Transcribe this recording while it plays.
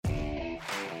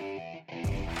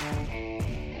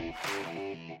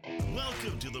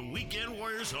Weekend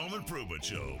Warriors Home Improvement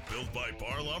Show, built by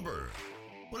Par Lumber.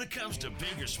 When it comes to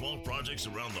big or small projects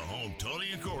around the home, Tony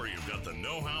and Corey have got the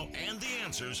know-how and the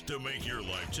answers to make your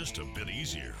life just a bit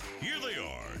easier. Here they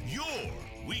are, your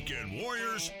Weekend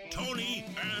Warriors, Tony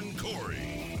and Corey.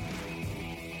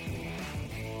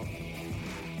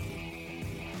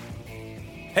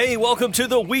 Hey, welcome to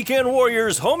the Weekend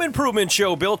Warriors Home Improvement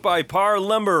Show, built by Par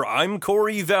Lumber. I'm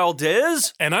Corey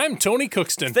Valdez. And I'm Tony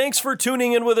Cookston. Thanks for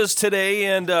tuning in with us today,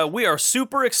 and we are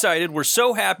super excited. We're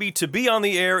so happy to be on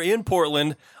the air in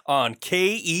Portland on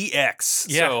KEX.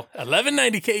 Yeah, so,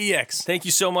 1190 KEX. Thank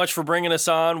you so much for bringing us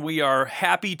on. We are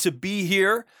happy to be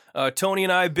here. Tony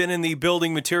and I have been in the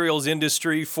building materials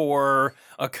industry for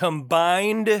a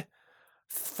combined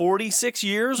 46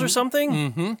 years or something.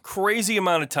 Mm-hmm. Crazy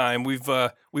amount of time. We've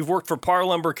worked for Par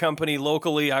Lumber Company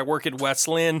locally. I work at West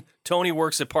Lynn. Tony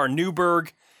works at Par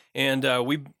Newburgh, and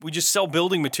we just sell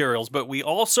building materials. But we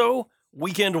also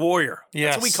Weekend Warrior.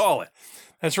 Yes. That's what we call it.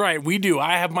 That's right. We do.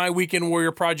 I have my Weekend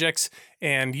Warrior projects,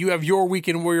 and you have your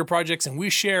Weekend Warrior projects, and we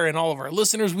share in all of our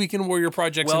listeners' Weekend Warrior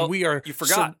projects, well, and we are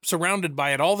surrounded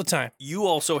by it all the time. You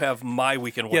also have my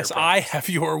Weekend Warrior projects. I have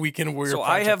your Weekend Warrior projects.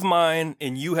 So I have mine,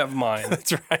 and you have mine.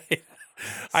 That's right.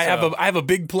 I have a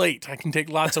big plate. I can take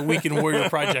lots of Weekend Warrior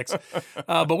projects,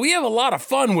 but we have a lot of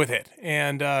fun with it,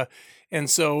 and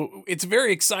so it's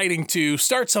very exciting to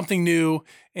start something new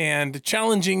and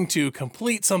challenging to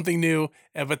complete something new,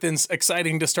 but then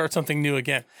exciting to start something new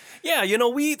again. Yeah,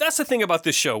 that's the thing about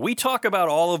this show. We talk about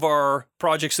all of our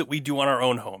projects that we do on our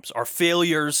own homes, our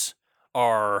failures,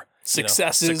 our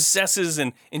successes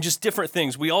and just different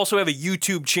things. We also have a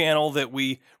YouTube channel that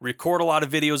we record a lot of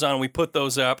videos on, and we put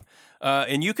those up.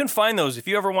 And you can find those. If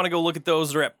you ever want to go look at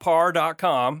those, they're at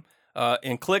par.com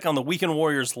and click on the Weekend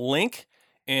Warriors link,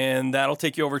 and that'll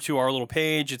take you over to our little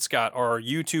page. It's got our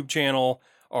YouTube channel,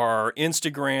 our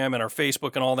Instagram, and our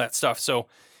Facebook and all that stuff. So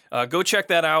go check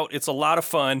that out. It's a lot of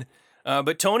fun.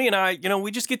 But Tony and I,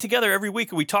 we just get together every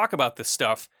week and we talk about this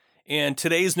stuff. And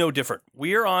today's no different.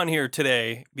 We are on here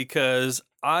today because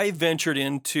I ventured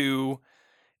into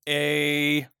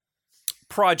a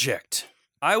project.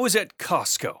 I was at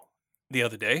Costco the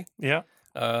other day. Yeah.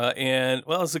 It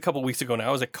was a couple weeks ago now.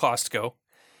 I was at Costco,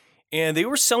 and they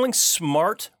were selling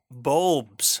smart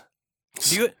bulbs.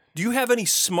 Do you have any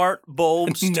smart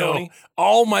bulbs, No, Tony?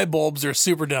 All my bulbs are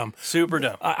super dumb. Super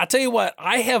dumb. I'll tell you what,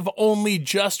 I have only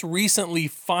just recently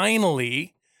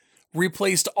finally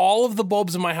replaced all of the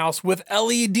bulbs in my house with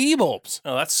LED bulbs.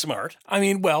 Oh, that's smart. I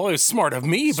mean, well, it was smart of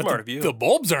me, Smart but of you. the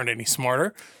bulbs aren't any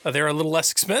smarter. They're a little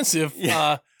less expensive.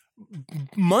 Yeah.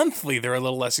 Monthly, they're a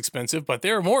little less expensive, but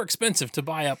they're more expensive to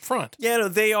buy up front. Yeah, no,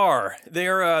 they are.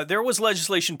 There was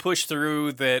legislation pushed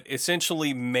through that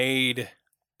essentially made,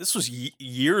 this was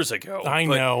years ago. I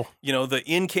know. The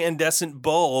incandescent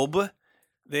bulb,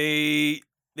 they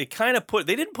kind of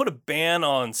they didn't put a ban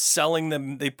on selling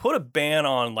them. They put a ban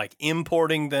on like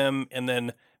importing them and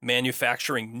then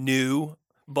manufacturing new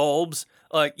bulbs.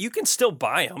 Like you can still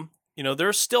buy them.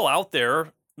 They're still out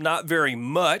there. Not very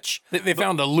much. They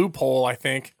found a loophole, I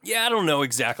think. Yeah, I don't know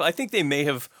exactly. I think they may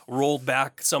have rolled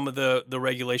back some of the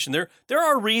regulation. There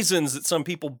are reasons that some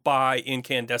people buy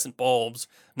incandescent bulbs,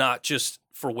 not just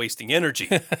for wasting energy.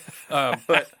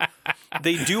 But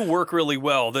they do work really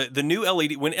well. The new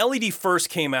LED, when LED first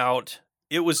came out,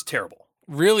 it was terrible.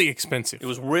 Really expensive. It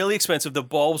was really expensive. The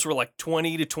bulbs were like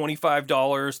 $20 to $25,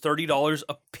 $30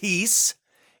 a piece,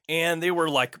 and they were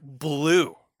like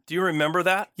blue. Do you remember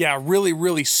that? Yeah, really,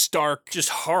 really stark. Just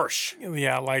harsh.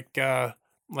 Yeah, like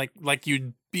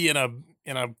you'd be in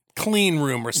a clean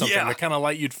room or something. Yeah. The kind of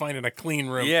light you'd find in a clean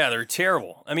room. Yeah, they're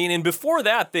terrible. I mean, and before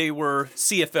that, they were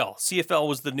CFL. CFL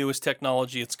was the newest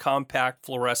technology. It's compact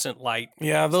fluorescent light.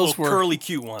 Yeah, those were curly,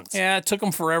 cute ones. Yeah, it took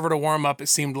them forever to warm up, it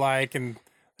seemed like, and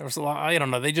there was a lot. I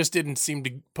don't know. They just didn't seem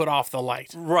to put off the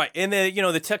light. Right, and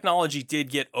the technology did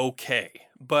get okay,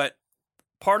 but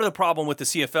part of the problem with the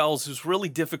CFLs is really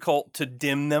difficult to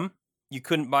dim them. You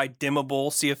couldn't buy dimmable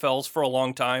CFLs for a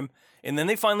long time. And then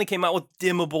they finally came out with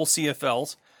dimmable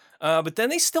CFLs. But then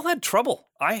they still had trouble.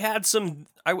 I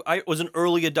was an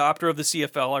early adopter of the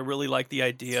CFL. I really liked the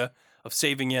idea of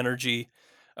saving energy.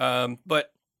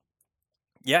 But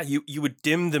yeah, you would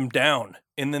dim them down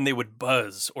and then they would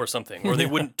buzz or something, or they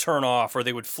wouldn't turn off, or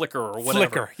they would flicker or whatever.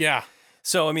 Flicker, yeah.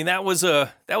 So, I mean, that was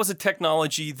a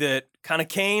technology that kind of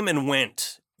came and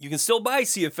went. You can still buy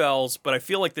CFLs, but I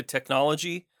feel like the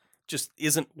technology just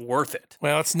isn't worth it.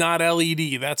 Well, it's not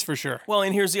LED, that's for sure. Well,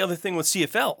 and here's the other thing with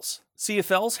CFLs.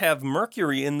 CFLs have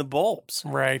mercury in the bulbs.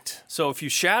 Right. So if you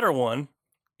shatter one,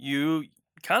 you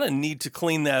kind of need to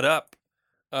clean that up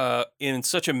in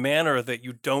such a manner that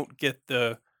you don't get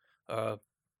the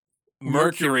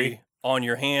mercury on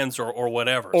your hands or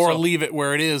whatever. Or leave it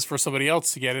where it is for somebody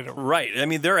else to get it. Right. I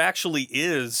mean, there actually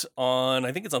is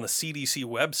I think it's on the CDC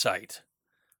website,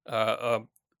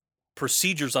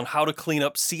 procedures on how to clean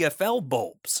up CFL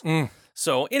bulbs.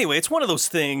 So anyway, it's one of those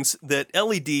things that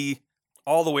LED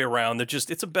all the way around,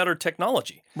 it's a better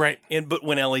technology. Right. But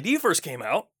when LED first came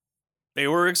out, they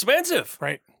were expensive.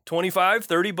 Right. $25,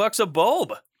 $30 a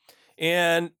bulb.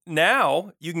 And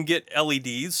now you can get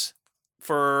LEDs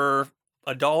for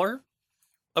 $1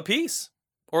 a piece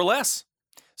or less.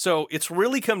 So it's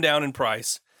really come down in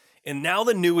price. And now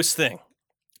the newest thing,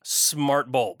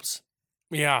 smart bulbs.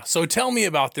 Yeah. So tell me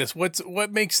about this.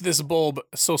 What makes this bulb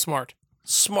so smart?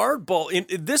 Smart bulb.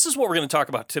 This is what we're going to talk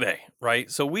about today, right?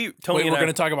 So we're going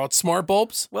to talk about smart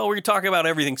bulbs? Well, we're going to talk about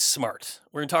everything smart.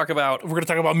 We're going to talk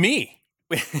about me.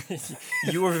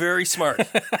 You are very smart.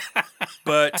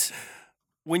 But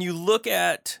when you look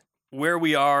at where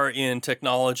we are in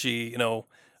technology,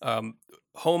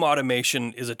 home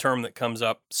automation is a term that comes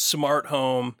up. Smart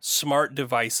home, smart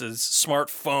devices,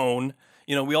 smartphone.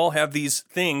 We all have these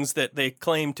things that they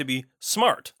claim to be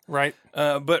smart. Right.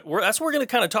 But that's what we're going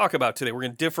to kind of talk about today. We're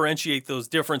going to differentiate those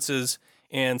differences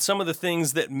and some of the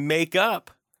things that make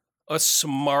up a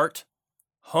smart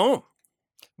home.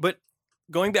 But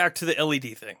going back to the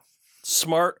LED thing,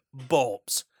 smart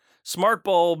bulbs. Smart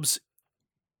bulbs,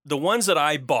 the ones that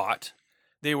I bought,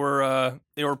 they were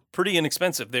pretty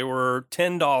inexpensive. They were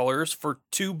 $10 for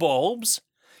 2 bulbs,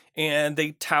 and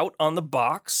they tout on the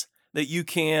box that you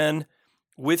can,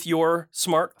 with your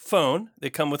smartphone, they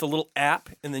come with a little app,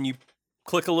 and then you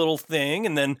click a little thing,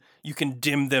 and then you can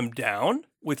dim them down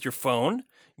with your phone.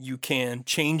 You can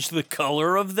change the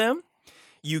color of them.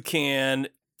 You can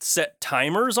set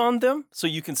timers on them. So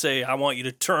you can say, I want you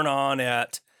to turn on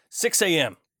at 6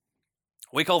 a.m.,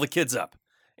 wake all the kids up,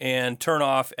 and turn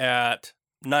off at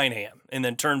 9 a.m., and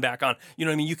then turn back on. You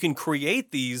know what I mean? You can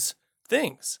create these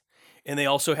things. And they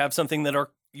also have something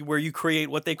where you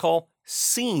create what they call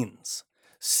scenes.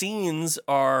 Scenes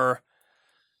are,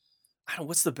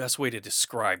 what's the best way to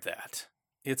describe that?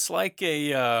 It's like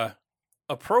a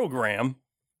program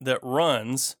that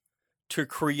runs to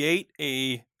create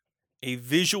a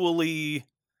visually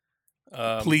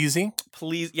pleasing,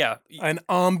 an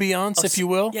ambiance, if you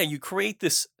will. Yeah, you create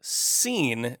this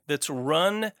scene that's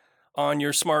run on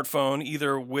your smartphone,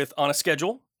 either on a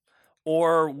schedule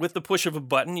or with the push of a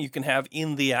button. You can have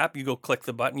in the app. You go click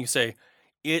the button. You say,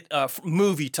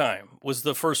 movie time was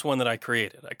the first one that I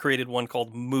created. I created one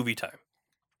called Movie Time.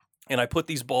 And I put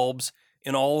these bulbs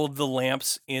in all of the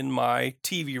lamps in my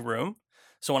TV room.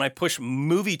 So when I push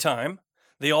Movie Time,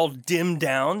 they all dim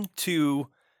down to,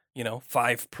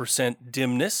 5%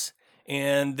 dimness.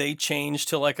 And they change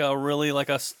to like a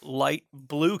light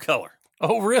blue color.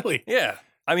 Oh, really? Yeah.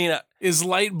 I mean, is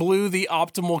light blue the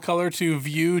optimal color to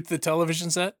view the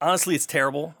television set? Honestly, it's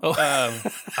terrible.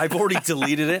 I've already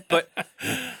deleted it, but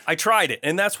I tried it,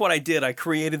 and that's what I did. I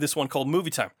created this one called Movie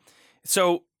Time.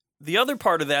 So the other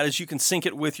part of that is you can sync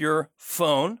it with your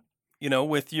phone,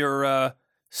 with your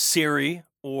Siri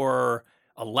or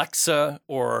Alexa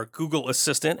or Google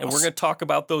Assistant, and we're going to talk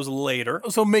about those later.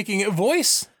 So making it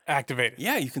voice activated.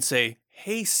 Yeah, you can say,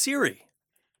 "Hey Siri,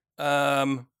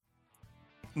 movie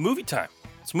time."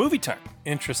 It's movie time.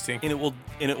 Interesting. And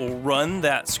it will run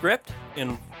that script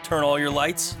and turn all your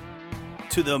lights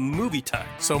to the movie time.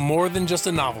 So more than just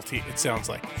a novelty, it sounds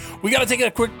like. We got to take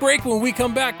a quick break. When we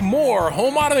come back, more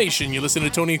home automation. You listen to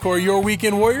Tony and Corey, your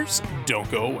Weekend Warriors. Don't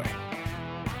go away.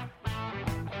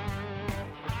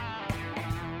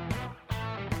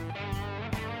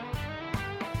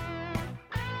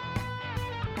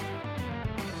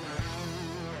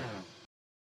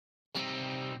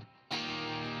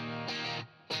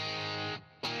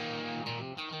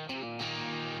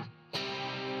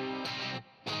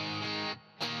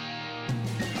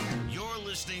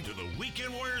 Listening to the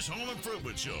Weekend Warriors Home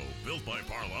Improvement Show, built by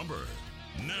Par Lumber.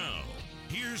 Now,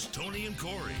 here's Tony and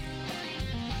Corey.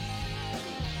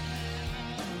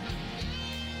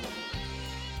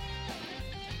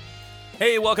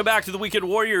 Hey, welcome back to the Weekend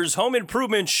Warriors Home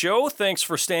Improvement Show. Thanks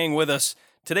for staying with us.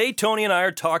 Today, Tony and I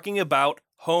are talking about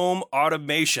home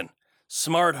automation,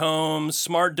 smart homes,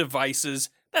 smart devices,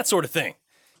 that sort of thing.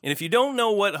 And if you don't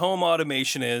know what home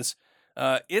automation is,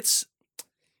 it's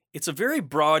a very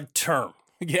broad term.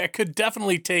 Yeah, it could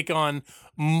definitely take on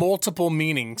multiple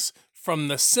meanings, from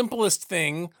the simplest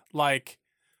thing like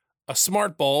a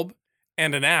smart bulb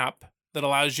and an app that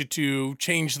allows you to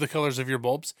change the colors of your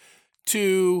bulbs,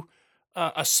 to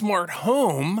a smart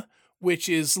home, which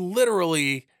is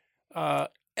literally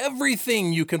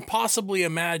everything you can possibly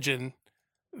imagine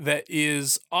that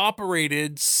is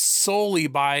operated solely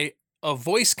by a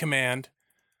voice command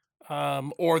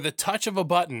or the touch of a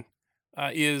button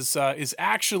is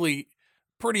actually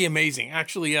pretty amazing.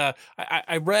 Actually,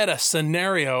 I read a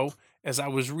scenario as I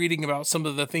was reading about some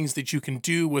of the things that you can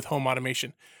do with home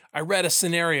automation. I read a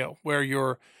scenario where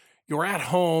you're at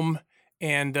home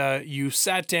and you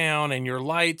sat down and your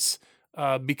lights,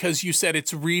 because you said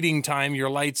it's reading time, your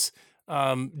lights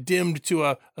dimmed to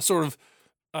a sort of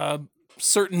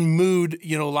certain mood,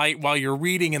 light while you're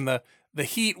reading, and the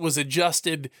heat was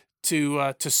adjusted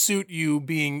to suit you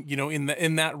being,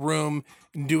 in that room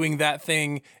doing that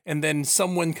thing. And then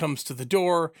someone comes to the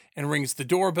door and rings the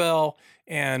doorbell,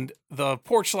 and the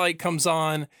porch light comes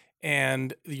on,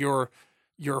 and your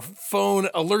phone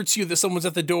alerts you that someone's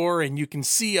at the door, and you can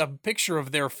see a picture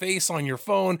of their face on your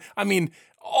phone. I mean,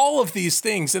 all of these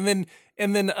things. And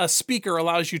then a speaker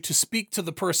allows you to speak to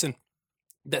the person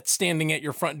that's standing at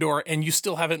your front door, and you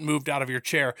still haven't moved out of your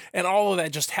chair. And all of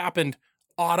that just happened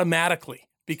automatically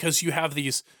because you have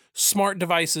these smart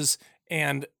devices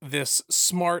and this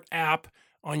smart app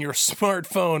on your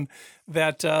smartphone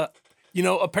that,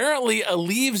 apparently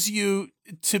leaves you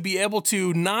to be able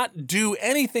to not do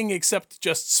anything except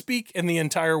just speak, and the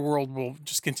entire world will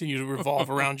just continue to revolve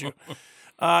around you.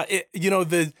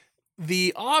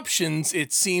 The options,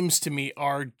 it seems to me,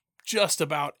 are just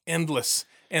about endless.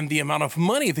 And the amount of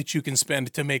money that you can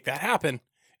spend to make that happen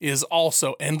is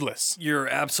also endless. You're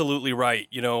absolutely right.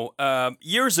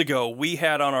 Years ago, we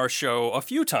had on our show a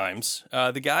few times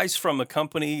the guys from a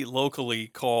company locally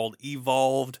called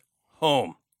Evolved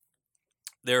Home.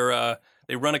 They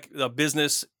run a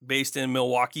business based in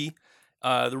Milwaukee.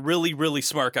 They're really, really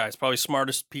smart guys, probably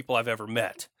smartest people I've ever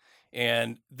met.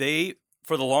 And they,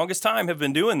 for the longest time, have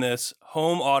been doing this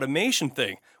home automation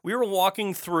thing. We were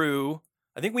walking through,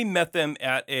 I think we met them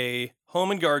at a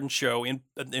home and garden show in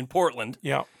Portland.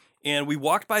 Yeah. And we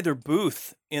walked by their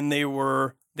booth, and they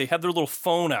had their little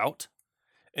phone out,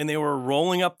 and they were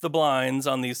rolling up the blinds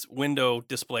on these window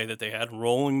display that they had,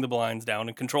 rolling the blinds down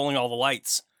and controlling all the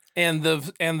lights. And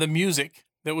the music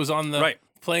that was on the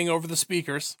playing over the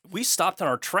speakers. We stopped on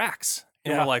our tracks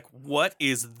and we're like, what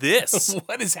is this?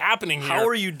 What is happening here? How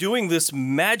are you doing this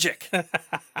magic?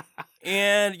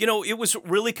 And, it was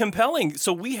really compelling.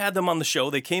 So we had them on the show.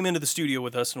 They came into the studio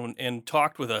with us and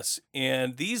talked with us.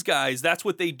 And these guys, that's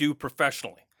what they do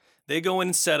professionally. They go in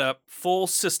and set up full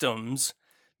systems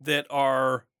that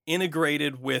are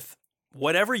integrated with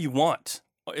whatever you want,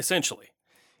 essentially.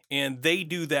 And they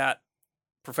do that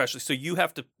professionally. So you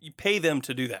pay them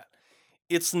to do that.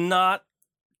 It's not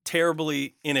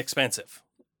terribly inexpensive.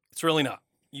 It's really not.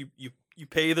 You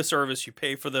pay the service, you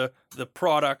pay for the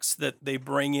products that they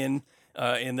bring in,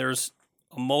 and there's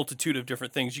a multitude of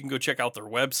different things. You can go check out their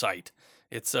website.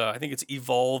 It's I think it's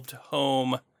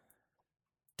evolvedhome.com,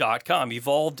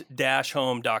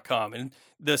 evolved-home.com. And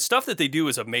the stuff that they do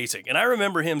is amazing. And I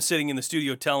remember him sitting in the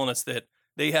studio telling us that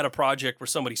they had a project where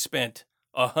somebody spent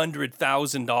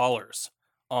 $100,000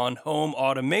 on home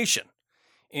automation.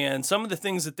 And some of the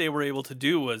things that they were able to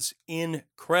do was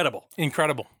incredible.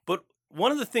 Incredible. But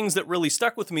one of the things that really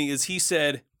stuck with me is he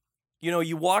said,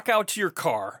 you walk out to your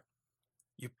car,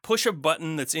 you push a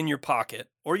button that's in your pocket,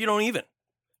 or you don't even.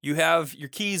 You have your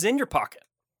keys in your pocket.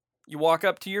 You walk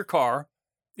up to your car.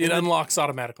 It unlocks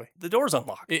automatically. The door's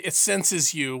unlocked. It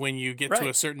senses you when you get to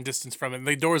a certain distance from it. And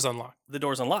the door's unlocked. The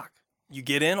door's unlocked. You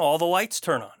get in, all the lights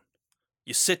turn on.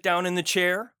 You sit down in the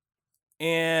chair,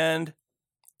 and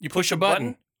you push a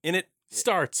button, and it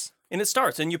starts. And it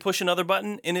starts. And you push another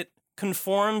button, and it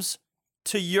conforms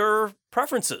to your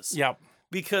preferences. Yep.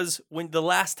 Because when the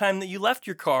last time that you left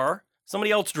your car,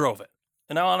 somebody else drove it.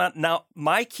 And now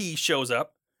my key shows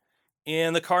up,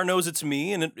 and the car knows it's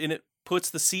me, and it puts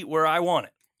the seat where I want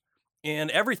it. And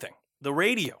everything. The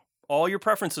radio. All your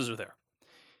preferences are there.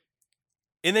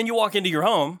 And then you walk into your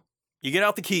home, you get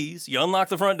out the keys, you unlock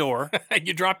the front door.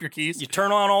 You drop your keys. You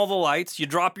turn on all the lights, you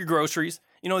drop your groceries.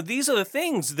 These are the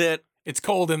things that... It's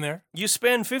cold in there. You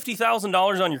spend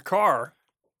 $50,000 on your car,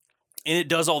 and it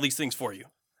does all these things for you.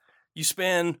 You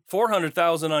spend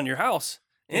 $400,000 on your house,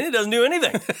 and it doesn't do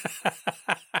anything.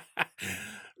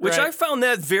 Which I found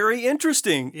that very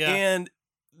interesting. Yeah. And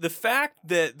the fact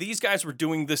that these guys were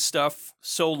doing this stuff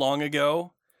so long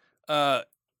ago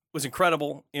was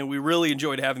incredible, and we really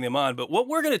enjoyed having them on. But what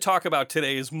we're going to talk about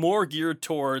today is more geared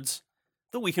towards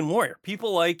the weekend warrior.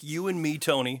 People like you and me,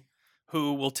 Tony,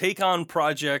 who will take on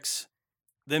projects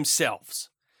themselves.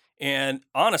 And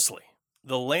honestly,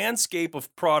 the landscape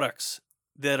of products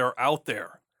that are out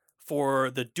there for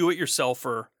the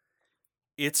do-it-yourselfer,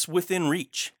 it's within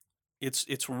reach.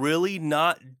 It's really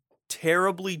not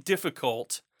terribly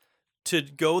difficult to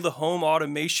go the home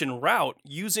automation route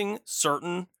using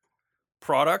certain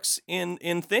products in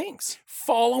things.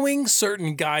 Following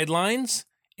certain guidelines,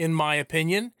 in my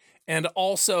opinion, and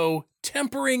also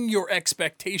tempering your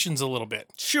expectations a little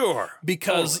bit. Sure.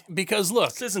 Because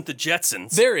look, this isn't the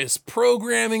Jetsons. There is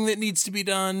programming that needs to be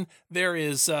done. There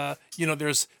is,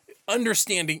 there's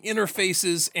understanding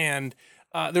interfaces, and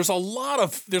there's a lot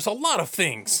of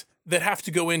things that have to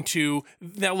go into.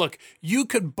 Now, look, you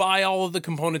could buy all of the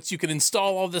components, you can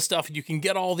install all the stuff, you can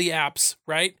get all the apps,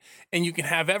 right? And you can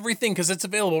have everything because it's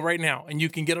available right now, and you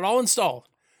can get it all installed.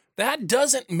 That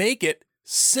doesn't make it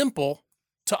simple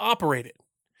to operate it.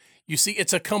 You see,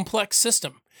 it's a complex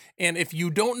system. And if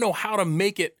you don't know how to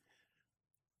make it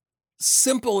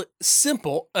a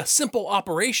simple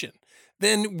operation,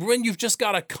 then when you've just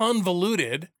got a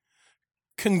convoluted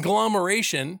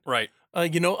conglomeration, right?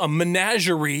 A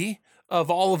menagerie of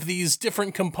all of these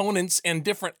different components and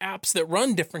different apps that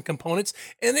run different components,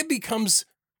 and it becomes,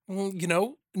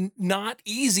 not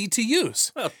easy to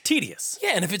use. Well, tedious.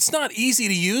 Yeah, and if it's not easy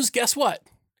to use, guess what?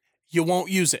 You won't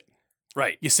use it.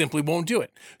 Right. You simply won't do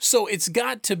it. So it's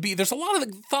got to be, there's a lot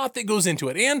of thought that goes into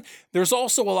it. And there's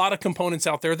also a lot of components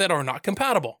out there that are not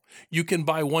compatible. You can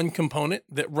buy one component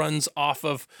that runs off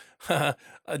of a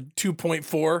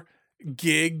 2.4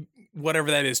 gig, whatever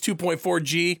that is,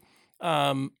 2.4G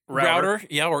router,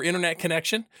 or internet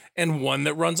connection, and one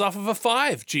that runs off of a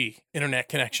 5G internet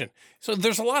connection. So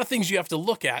there's a lot of things you have to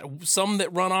look at. Some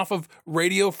that run off of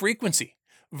radio frequency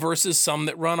versus some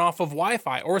that run off of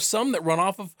Wi-Fi, or some that run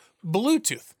off of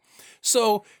Bluetooth.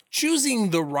 So choosing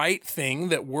the right thing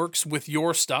that works with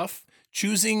your stuff,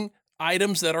 choosing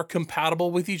items that are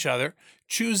compatible with each other,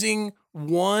 choosing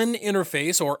one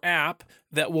interface or app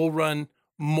that will run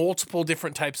multiple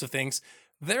different types of things.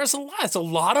 There's a lot. It's a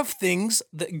lot of things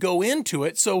that go into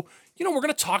it. So, we're going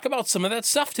to talk about some of that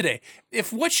stuff today.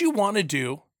 If what you want to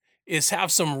do is have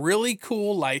some really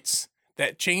cool lights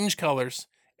that change colors,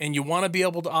 and you want to be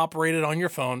able to operate it on your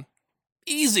phone,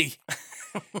 easy.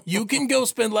 You can go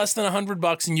spend less than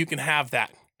 $100 and you can have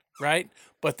that, right?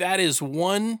 But that is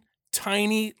one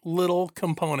tiny little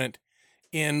component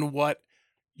in what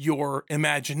your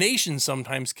imagination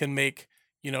sometimes can make,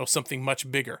 something much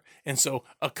bigger. And so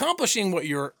accomplishing what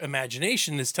your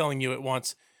imagination is telling you it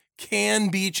wants can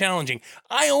be challenging.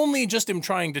 I only just am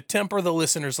trying to temper the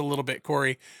listeners a little bit,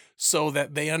 Corey, so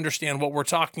that they understand what we're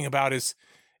talking about is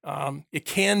it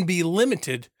can be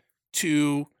limited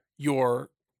to your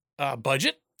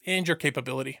budget and your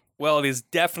capability. Well, it is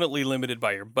definitely limited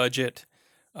by your budget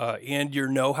and your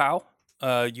know-how.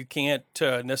 You can't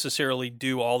necessarily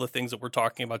do all the things that we're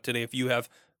talking about today if you have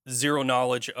zero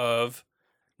knowledge of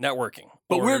networking,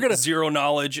 but we're gonna zero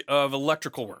knowledge of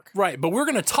electrical work. Right, but we're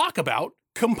going to talk about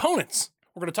components.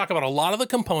 We're going to talk about a lot of the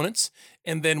components,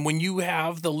 and then when you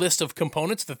have the list of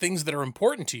components, the things that are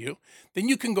important to you, then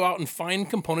you can go out and find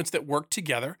components that work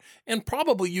together, and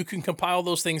probably you can compile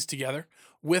those things together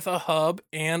with a hub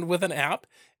and with an app,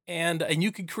 and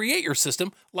you can create your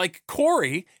system like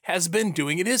Corey has been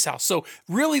doing at his house. So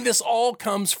really this all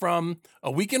comes from a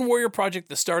Weekend Warrior project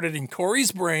that started in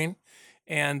Corey's brain,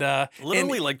 and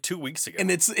literally like 2 weeks ago.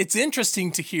 And it's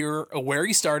interesting to hear where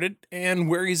he started and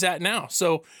where he's at now.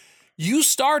 So you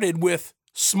started with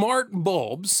smart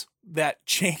bulbs that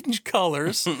change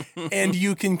colors and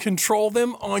you can control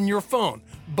them on your phone.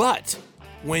 But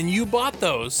when you bought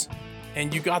those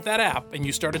and you got that app and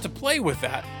you started to play with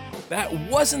that, that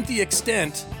wasn't the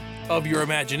extent of your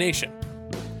imagination.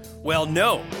 Well,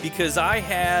 no, because I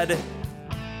had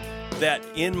that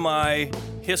in my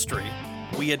history.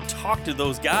 We had talked to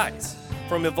those guys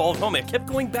from Evolved Home. I kept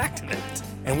going back to that.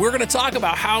 And we're going to talk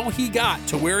about how he got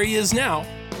to where he is now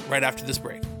right after this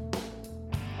break.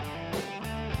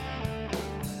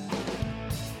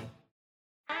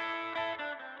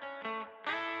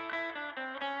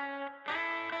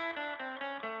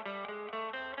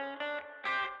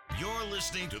 You're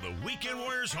listening to the Weekend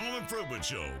Warriors Home Improvement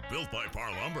Show, built by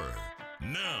Par Lumber.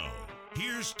 Now,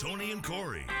 here's Tony and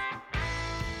Corey.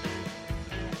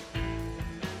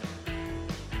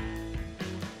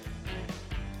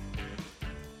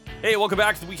 Hey, welcome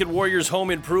back to the Weekend Warriors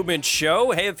Home Improvement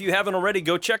Show. Hey, if you haven't already,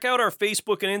 go check out our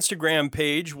Facebook and Instagram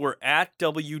page. We're at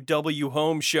WW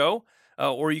Home Show,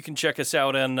 or you can check us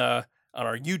out on our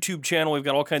YouTube channel. We've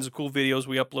got all kinds of cool videos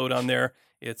we upload on there.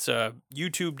 It's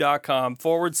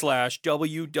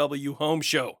youtube.com/WW Home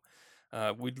Show.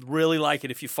 We'd really like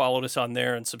it if you followed us on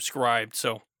there and subscribed.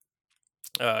 So,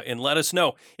 and let us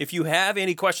know. If you have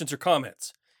any questions or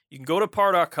comments, you can go to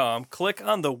par.com, click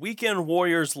on the Weekend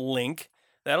Warriors link.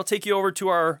 That'll take you over to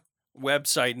our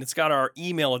website, and it's got our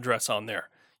email address on there.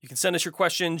 You can send us your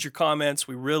questions, your comments.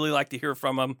 We really like to hear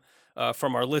from them,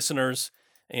 from our listeners.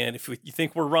 And if you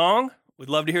think we're wrong, We'd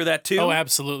love to hear that too. Oh,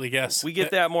 absolutely, yes. We get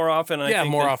that more often. Yeah,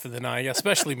 more often than I. Yeah,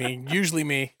 especially me. Usually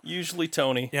me. Usually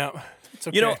Tony. Yeah, it's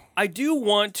okay. You know, I do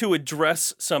want to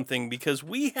address something because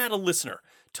we had a listener.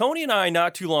 Tony and I,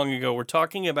 not too long ago, were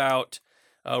talking about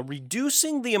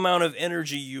reducing the amount of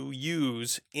energy you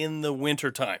use in the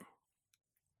wintertime.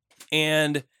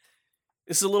 And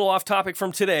this is a little off topic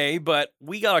from today, but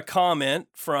we got a comment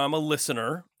from a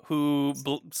listener who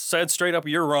said straight up,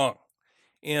 "You're wrong."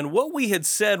 And what we had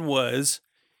said was,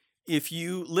 if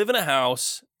you live in a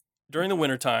house during the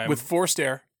wintertime with forced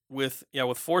air, with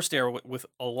forced air, with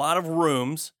a lot of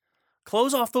rooms,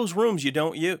 close off those rooms you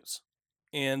don't use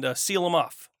and seal them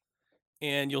off,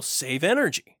 and you'll save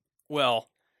energy. Well,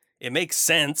 it makes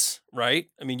sense,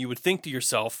 right? I mean, you would think to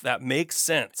yourself, that makes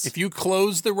sense. If you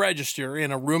close the register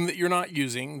in a room that you're not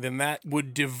using, then that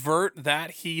would divert that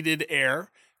heated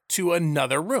air to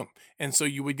another room. And so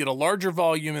you would get a larger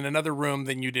volume in another room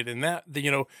than you did in that, than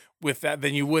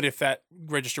you would if that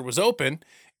register was open.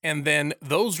 And then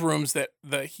those rooms that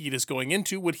the heat is going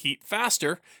into would heat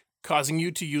faster, causing you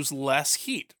to use less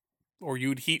heat, or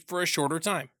you'd heat for a shorter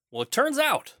time. Well, it turns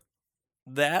out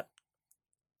that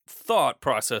thought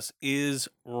process is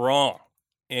wrong.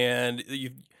 And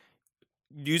you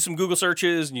do some Google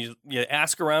searches and you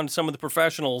ask around some of the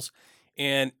professionals,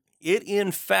 and it,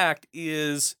 in fact,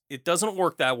 it doesn't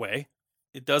work that way.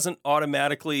 It doesn't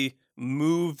automatically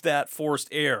move that forced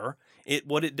air.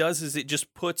 What it does is it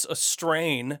just puts a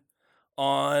strain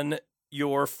on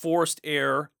your forced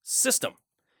air system.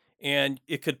 And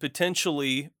it could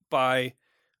potentially, by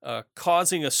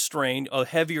causing a strain, a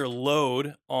heavier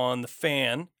load on the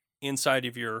fan inside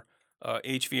of your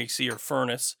HVAC or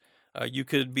furnace, you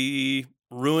could be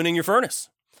ruining your furnace.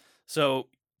 So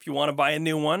if you want to buy a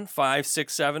new one, $5,000,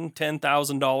 $6,000,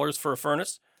 $10,000 for a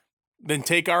furnace, then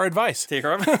take our advice.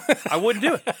 I wouldn't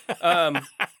do it.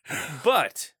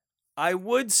 But I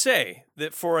would say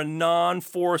that for a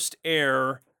non-forced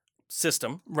air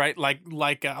system, right? Like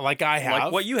I have,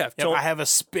 like what you have. Yep, I have a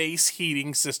space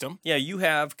heating system. Yeah, you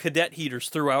have cadet heaters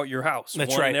throughout your house.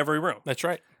 That's one right. in every room. That's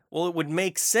right. Well, it would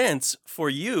make sense for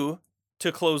you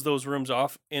to close those rooms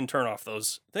off and turn off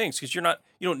those things because you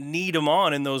don't need them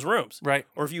on in those rooms. Right.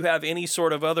 Or if you have any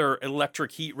sort of other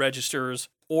electric heat registers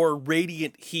or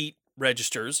radiant heat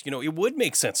registers, it would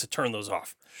make sense to turn those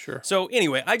off. Sure. So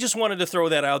anyway, I just wanted to throw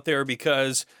that out there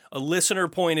because a listener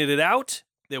pointed it out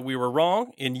that we were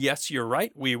wrong. And yes, you're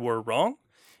right. We were wrong.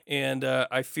 And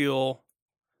I feel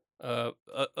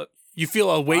you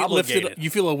feel a weight obligated. lifted. You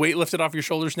feel a weight lifted off your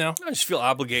shoulders now. I just feel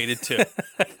obligated to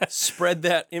spread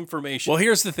that information. Well,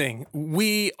 here's the thing: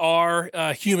 we are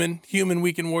human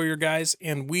weekend warrior guys,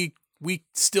 and we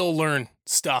still learn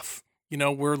stuff.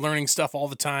 We're learning stuff all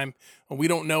the time. We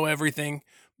don't know everything,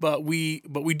 but we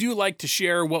do like to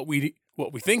share what we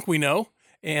think we know,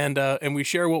 and we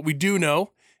share what we do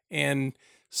know, and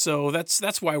so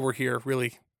that's why we're here,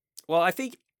 really. Well, I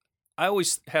think I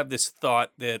always have this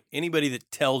thought that anybody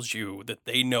that tells you that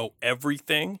they know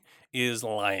everything is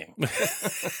lying.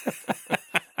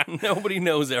 Nobody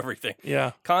knows everything.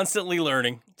 Yeah. Constantly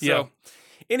learning. So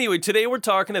anyway, today we're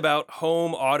talking about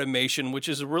home automation, which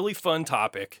is a really fun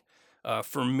topic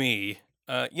for me.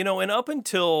 And up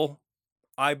until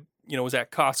I was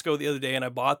at Costco the other day and I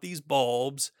bought these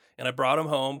bulbs and I brought them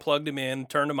home, plugged them in,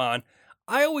 turned them on,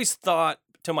 I always thought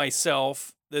to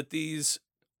myself that these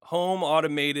home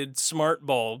automated smart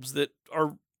bulbs that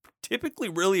are typically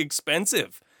really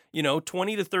expensive, $20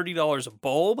 to $30 a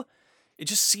bulb, it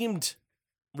just seemed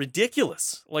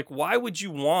ridiculous. Like, why would you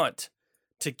want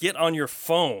to get on your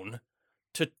phone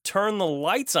to turn the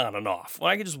lights on and off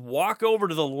when I could just walk over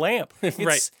to the lamp?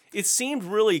 Right. It seemed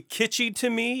really kitschy to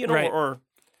me, right. or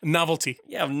novelty.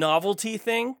 Yeah, novelty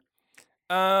thing.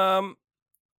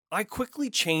 I quickly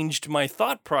changed my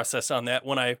thought process on that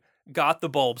when I got the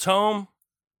bulbs home.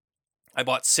 I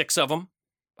bought 6 of them.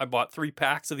 I bought 3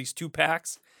 packs of these 2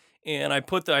 packs, and I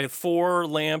had 4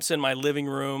 lamps in my living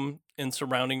room and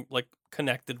surrounding, like,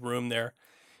 connected room there,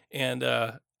 and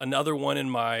another one in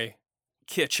my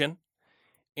kitchen.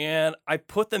 And I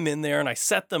put them in there and I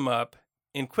set them up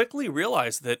and quickly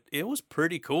realized that it was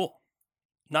pretty cool.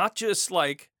 Not just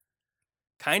like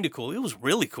kind of cool, it was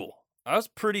really cool. I was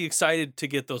pretty excited to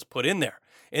get those put in there.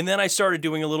 And then I started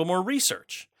doing a little more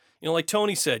research. Like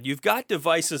Tony said, you've got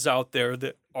devices out there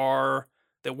that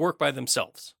work by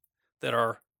themselves, that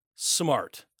are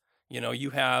smart.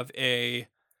 You have a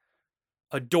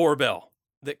doorbell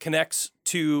that connects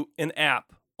to an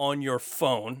app on your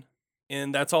phone,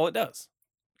 and that's all it does.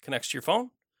 It connects to your phone.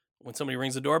 When somebody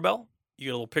rings the doorbell, you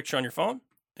get a little picture on your phone,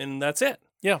 and that's it.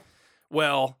 Yeah.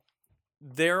 Well,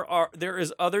 there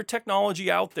is other technology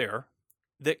out there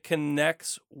that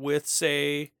connects with,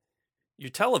 say, your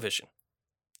television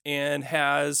and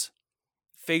has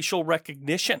facial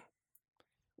recognition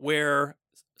where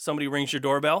somebody rings your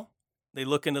doorbell, they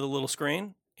look into the little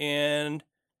screen, and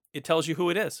it tells you who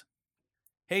it is.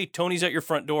 Hey, Tony's at your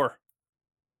front door.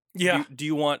 Yeah. Do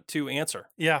you want to answer?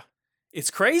 Yeah.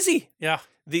 It's crazy. Yeah.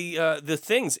 The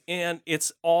things, and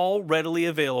it's all readily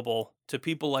available to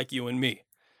people like you and me.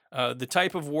 The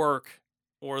type of work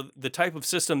or the type of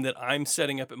system that I'm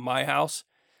setting up at my house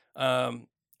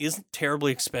isn't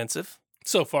terribly expensive.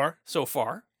 So far.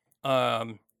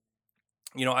 I've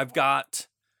got,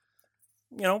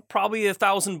 probably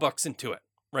 $1,000 into it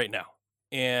right now.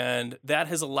 And that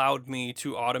has allowed me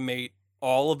to automate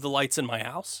all of the lights in my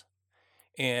house.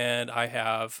 And I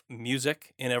have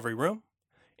music in every room.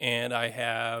 And I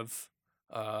have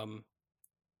I'm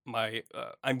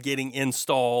getting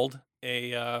installed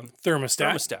a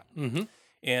thermostat. Mm-hmm.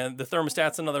 And the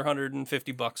thermostat's another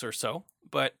 $150 or so.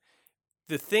 But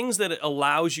the things that it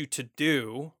allows you to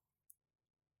do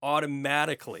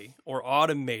automatically or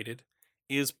automated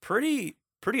is pretty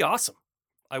awesome,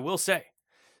 I will say.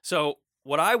 So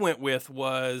what I went with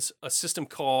was a system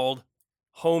called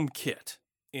HomeKit,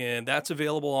 and that's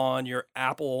available on your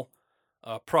Apple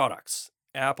products.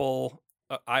 Apple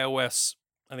iOS,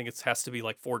 I think it has to be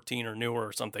like 14 or newer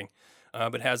or something,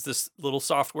 but it has this little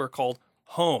software called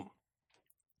Home.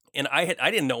 And I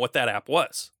didn't know what that app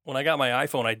was. When I got my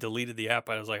iPhone, I deleted the app.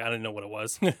 I was like, I didn't know what it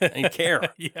was. I didn't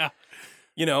care. Yeah.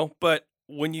 But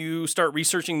when you start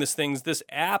researching this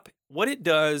app, what it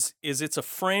does is it's a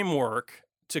framework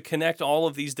to connect all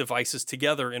of these devices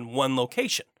together in one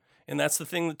location. And that's the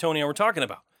thing that Tony and I were talking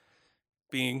about,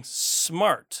 being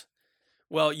smart.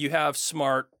 Well, you have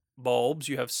smart bulbs,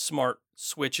 you have smart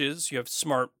switches, you have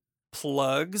smart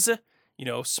plugs,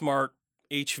 smart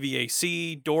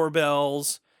HVAC,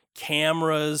 doorbells,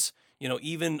 cameras,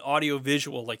 even audio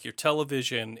visual like your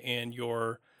television and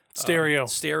your stereo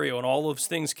and all those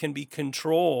things can be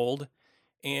controlled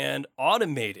and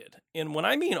automated. And when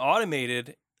I mean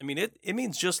automated, it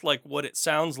means just like what it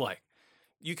sounds like.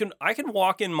 I can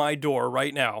walk in my door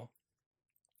right now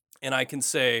and I can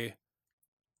say,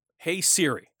 "Hey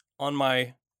Siri,"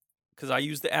 because I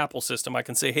use the Apple system, I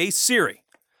can say, "Hey Siri,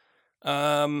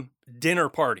 dinner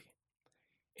party."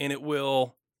 And it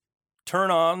will turn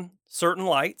on certain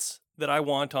lights that I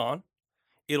want on.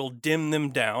 It'll dim them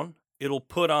down. It'll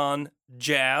put on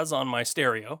jazz on my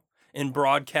stereo and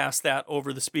broadcast that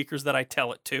over the speakers that I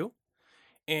tell it to.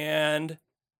 And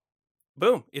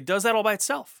boom, it does that all by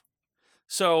itself.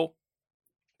 So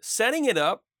setting it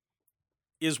up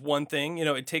is one thing.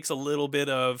 It takes a little bit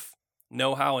of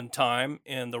know-how and time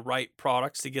and the right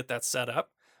products to get that set up.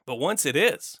 But once it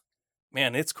is,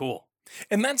 man, it's cool.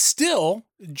 And that's still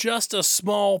just a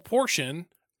small portion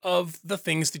of the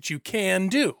things that you can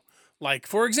do. Like,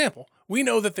 for example, we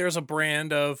know that there's a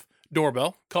brand of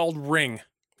doorbell called Ring.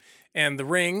 And the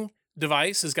Ring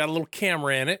device has got a little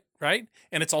camera in it, right?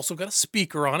 And it's also got a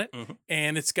speaker on it. Mm-hmm.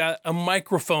 And it's got a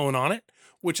microphone on it,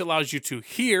 which allows you to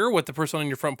hear what the person on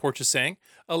your front porch is saying,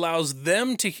 allows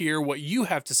them to hear what you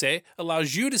have to say,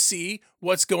 allows you to see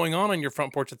what's going on your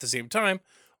front porch at the same time,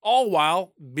 all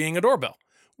while being a doorbell.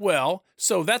 Well,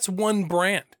 so that's one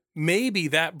brand. Maybe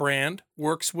that brand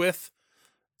works with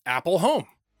Apple Home,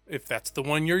 if that's the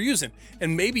one you're using.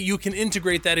 And maybe you can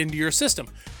integrate that into your system.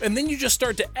 And then you just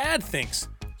start to add things.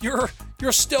 Your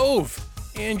stove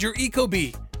and your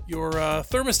Ecobee, your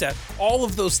thermostat, all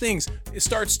of those things, it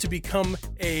starts to become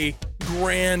a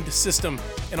grand system.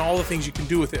 And all the things you can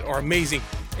do with it are amazing.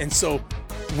 And so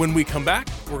when we come back,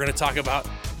 we're going to talk about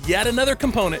yet another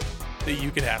component that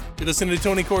you could have. You're listening to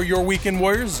Tony Core, Your Weekend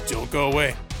Warriors. Don't go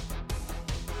away.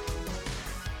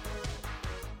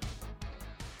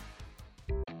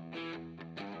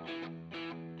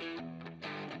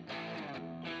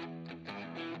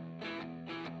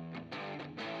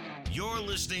 You're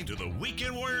listening to the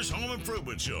Weekend Warriors Home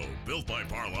Improvement Show, built by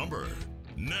Par Lumber.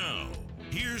 Now,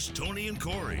 here's Tony and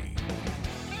Corey.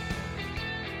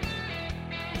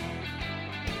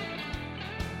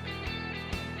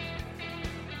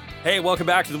 Hey, welcome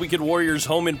back to the Weekend Warriors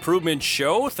Home Improvement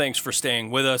Show. Thanks for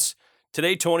staying with us.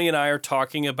 Today, Tony and I are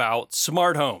talking about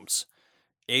smart homes,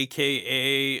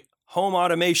 aka home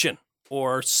automation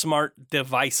or smart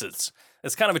devices.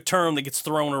 It's kind of a term that gets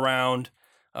thrown around.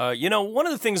 One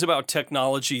of the things about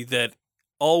technology that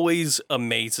always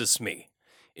amazes me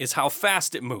is how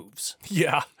fast it moves.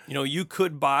 Yeah. You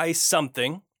could buy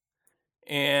something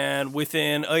and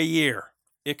within a year,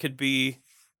 it could be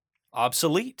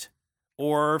obsolete.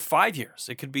 Or 5 years,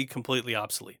 it could be completely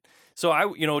obsolete. So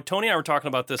Tony and I were talking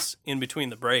about this in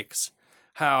between the breaks,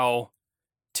 how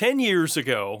 10 years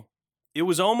ago, it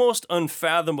was almost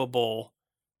unfathomable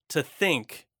to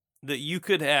think that you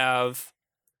could have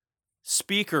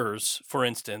speakers, for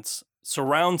instance,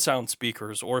 surround sound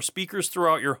speakers or speakers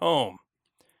throughout your home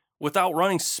without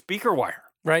running speaker wire.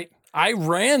 Right. I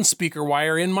ran speaker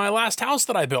wire in my last house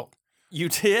that I built. You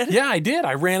did? Yeah, I did.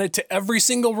 I ran it to every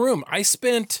single room. I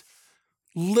spent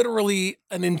literally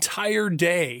an entire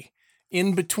day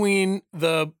in between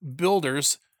the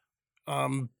builders,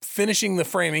 finishing the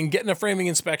framing, getting a framing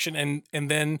inspection,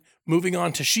 and then moving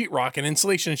on to sheetrock and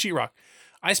insulation and sheetrock.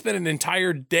 I spent an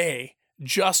entire day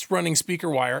just running speaker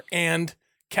wire and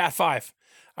Cat5.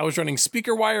 I was running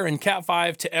speaker wire and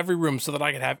Cat5 to every room so that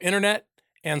I could have internet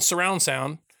and surround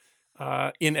sound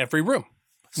in every room.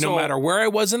 No matter where I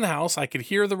was in the house, I could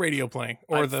hear the radio playing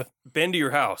or I've been to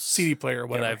your house, CD player or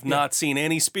whatever. And I've not seen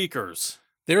any speakers.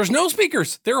 There's no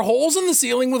speakers. There are holes in the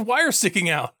ceiling with wire sticking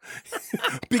out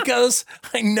because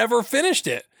I never finished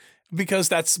it. Because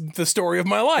that's the story of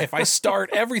my life. I start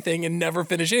everything and never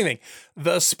finish anything.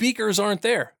 The speakers aren't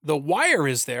there. The wire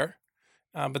is there,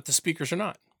 but the speakers are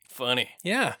not. Funny.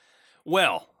 Yeah.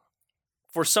 Well,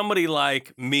 for somebody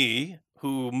like me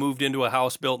who moved into a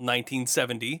house built in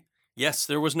 1970, yes,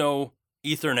 there was no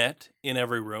Ethernet in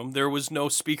every room. There was no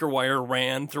speaker wire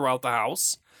ran throughout the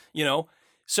house,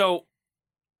 So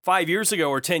 5 years ago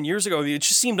or 10 years ago, it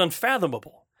just seemed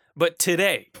unfathomable. But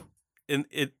today,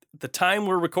 the time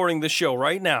we're recording this show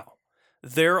right now,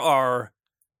 there are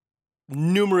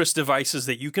numerous devices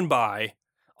that you can buy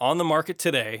on the market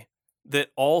today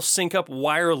that all sync up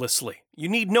wirelessly. You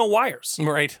need no wires.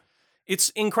 Right. It's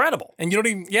incredible. And you don't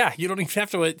even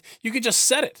have to, you could just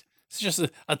set it. It's just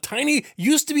a tiny,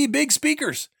 used to be big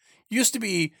speakers. Used to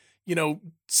be,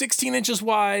 16 inches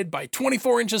wide by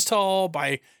 24 inches tall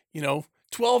by,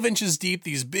 12 inches deep,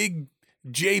 these big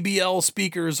JBL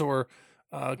speakers or,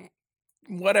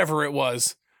 whatever it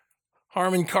was,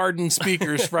 Harman Kardon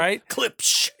speakers, right?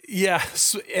 Clips. Yeah.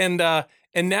 And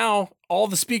now all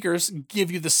the speakers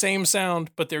give you the same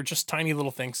sound, but they're just tiny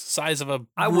little things, size of a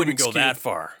I wouldn't Rubik's go that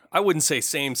far. I wouldn't say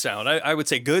same sound. I would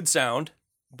say good sound,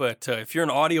 but if you're an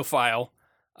audiophile,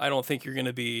 I don't think you're going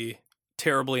to be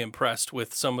terribly impressed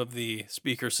with some of the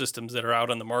speaker systems that are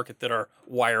out on the market that are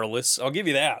wireless. I'll give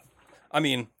you that. I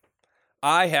mean,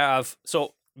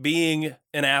 being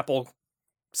an Apple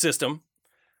system,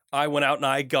 I went out and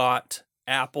I got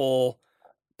Apple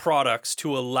products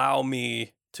to allow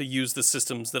me to use the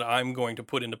systems that I'm going to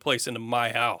put into place into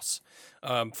my house.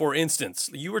 For instance,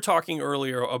 you were talking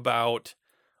earlier about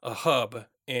a hub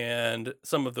and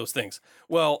some of those things.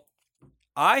 Well,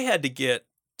 I had to get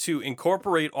to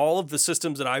incorporate all of the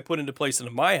systems that I put into place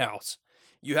into my house.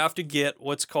 You have to get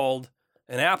what's called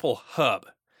an Apple hub.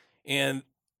 And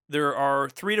there are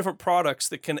 3 different products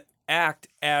that can act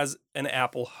as an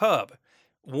Apple hub.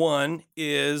 One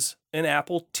is an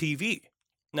Apple TV.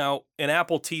 Now, an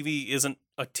Apple TV isn't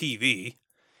a TV.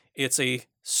 It's a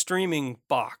streaming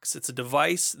box. It's a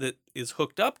device that is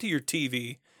hooked up to your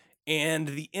TV and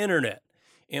the internet.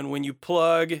 And when you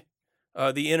plug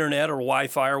the internet or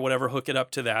Wi-Fi or whatever, hook it up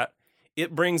to that,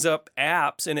 it brings up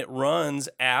apps and it runs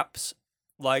apps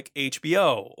like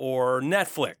HBO or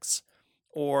Netflix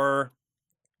or,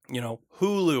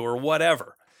 Hulu or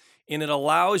whatever. And it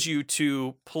allows you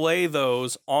to play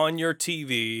those on your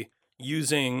TV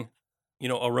using,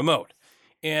 a remote.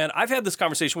 And I've had this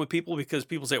conversation with people because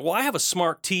people say, well, I have a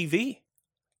smart TV.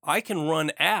 I can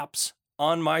run apps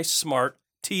on my smart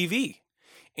TV.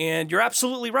 And you're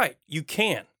absolutely right. You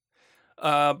can.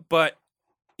 But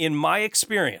in my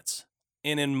experience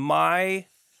and in my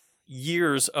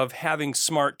years of having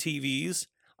smart TVs,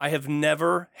 I have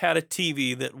never had a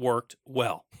TV that worked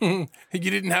well. You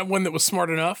didn't have one that was smart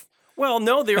enough? Well,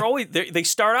 no, they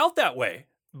start out that way.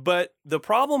 But the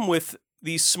problem with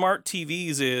these smart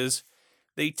TVs is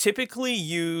they typically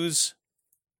use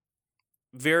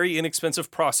very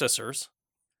inexpensive processors,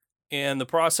 and the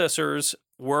processors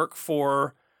work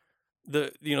for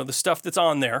the stuff that's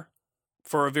on there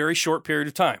for a very short period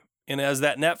of time. And as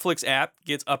that Netflix app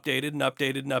gets updated and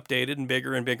updated and updated and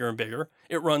bigger and bigger and bigger,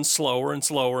 it runs slower and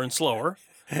slower and slower.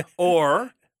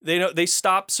 Or they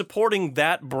stop supporting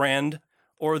that brand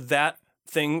or that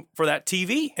thing for that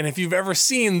TV. And if you've ever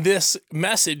seen this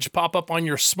message pop up on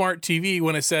your smart TV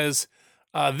when it says,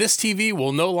 this TV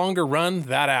will no longer run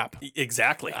that app.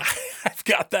 Exactly. I've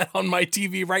got that on my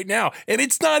TV right now, and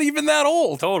it's not even that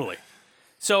old. Totally.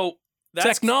 So that's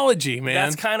technology, man.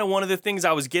 That's kind of one of the things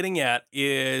I was getting at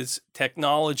is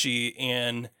technology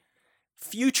and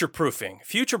future-proofing.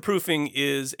 Future-proofing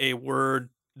is a word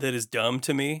that is dumb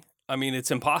to me. I mean,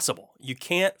 it's impossible. You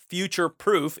can't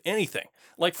future-proof anything.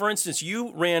 Like, for instance,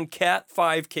 you ran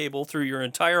Cat5 cable through your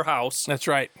entire house. That's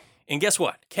right. And guess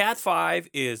what? Cat 5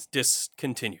 is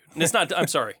discontinued. And it's not, I'm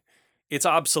sorry, it's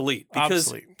obsolete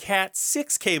because Cat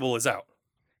 6 cable is out.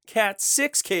 Cat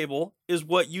 6 cable is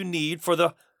what you need for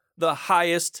the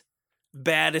highest,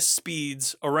 baddest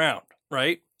speeds around,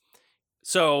 right?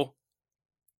 So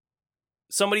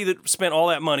somebody that spent all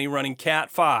that money running Cat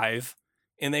 5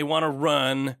 and they want to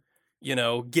run,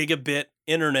 gigabit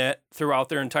internet throughout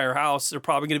their entire house, they're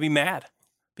probably going to be mad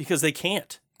because they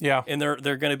can't. Yeah. And they're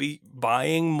going to be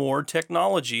buying more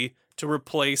technology to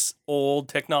replace old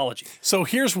technology. So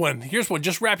here's one.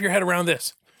 Just wrap your head around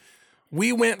this.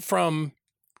 We went from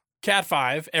Cat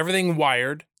 5, everything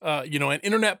wired, an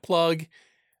internet plug,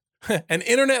 and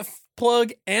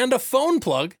a phone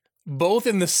plug, both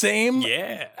in the same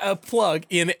plug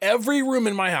in every room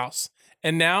in my house.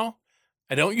 And now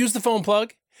I don't use the phone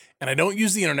plug and I don't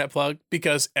use the internet plug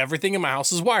because everything in my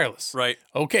house is wireless. Right.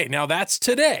 Okay, now that's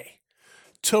today.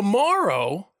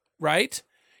 Tomorrow, right,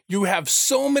 you have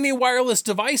so many wireless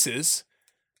devices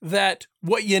that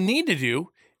what you need to do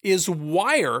is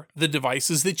wire the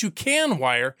devices that you can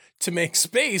wire to make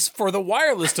space for the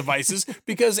wireless devices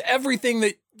because everything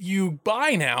that you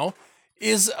buy now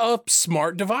is a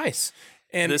smart device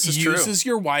and it uses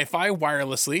your Wi-Fi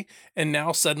wirelessly. And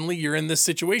now suddenly you're in this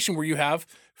situation where you have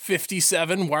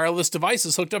 57 wireless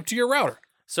devices hooked up to your router.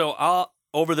 So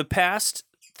over the past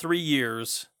 3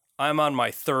 years, I'm on my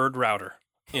third router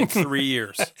in 3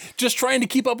 years. Just trying to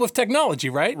keep up with technology,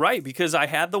 right? Right, because I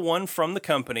had the one from the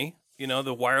company,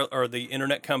 the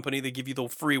internet company. They give you the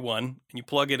free one, and you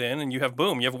plug it in, and you have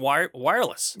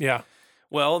wireless. Yeah.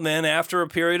 Well, then after a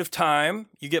period of time,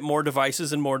 you get more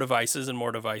devices and more devices and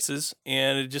more devices,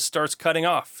 and it just starts cutting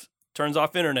off. Turns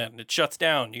off internet, and it shuts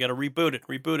down. You got to reboot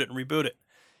it.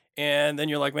 And then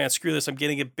you're like, man, screw this. I'm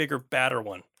getting a bigger, badder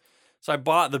one. So I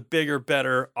bought the bigger,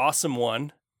 better, awesome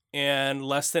one. And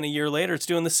less than a year later, it's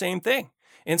doing the same thing.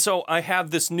 And so I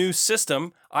have this new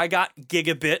system. I got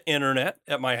gigabit internet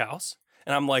at my house.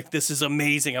 And I'm like, this is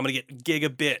amazing. I'm going to get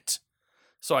gigabit.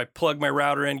 So I plug my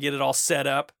router in, get it all set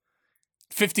up.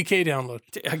 50K download.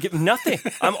 I get nothing.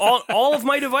 I'm all of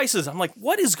my devices. I'm like,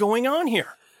 what is going on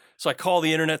here? So I call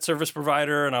the internet service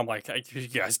provider and I'm like, you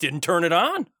guys didn't turn it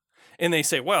on. And they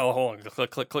say, well, hold on,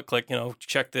 click,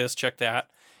 check this, check that.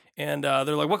 And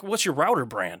they're like, what's your router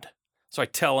brand? So I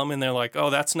tell them, and they're like, oh,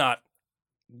 that's not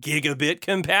gigabit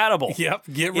compatible. Yep,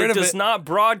 get rid of it. It does not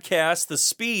broadcast the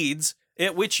speeds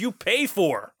at which you pay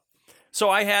for. So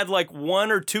I had like 1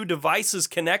 or 2 devices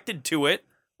connected to it.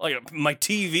 Like my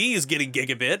TV is getting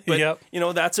gigabit,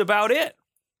 but that's about it.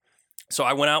 So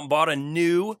I went out and bought a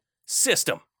new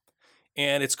system,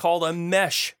 and it's called a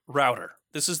mesh router.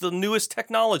 This is the newest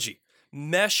technology.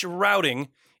 Mesh routing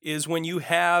is when you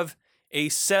have a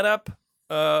setup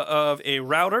of a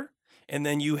router, and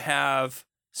then you have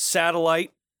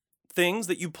satellite things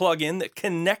that you plug in that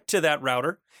connect to that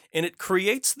router, and it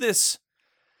creates this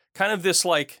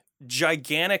like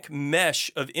gigantic mesh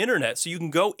of internet. So you can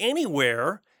go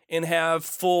anywhere and have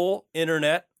full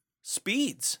internet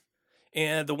speeds.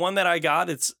 And the one that I got,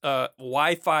 it's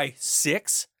Wi-Fi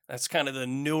 6. That's kind of the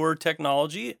newer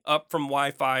technology, up from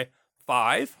Wi-Fi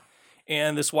 5.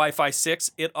 And this Wi-Fi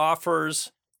 6, it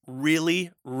offers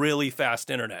really, really fast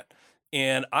internet.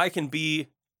 And I can be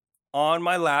on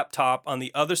my laptop on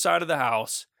the other side of the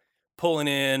house pulling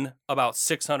in about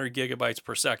 600 gigabytes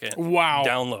per second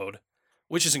download,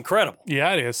 which is incredible.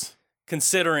 Yeah, it is.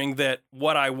 Considering that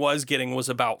what I was getting was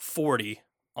about 40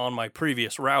 on my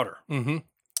previous router. Mm-hmm.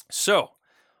 So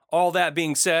all that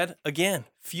being said, again,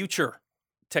 future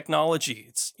technology,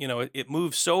 it's, it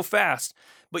moves so fast,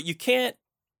 but you can't,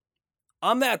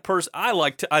 I'm that person. I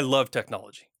love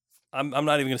technology. I'm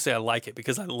not even going to say I like it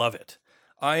because I love it.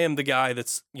 I am the guy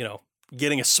that's,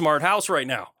 getting a smart house right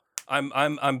now.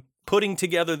 I'm putting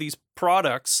together these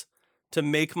products to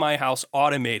make my house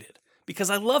automated because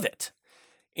I love it.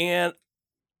 And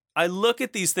I look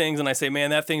at these things and I say, man,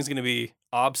 that thing's going to be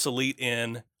obsolete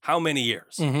in how many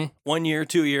years? Mm-hmm. 1 year,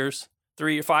 2 years,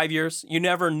 3 or 5 years? You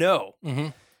never know. Mm-hmm.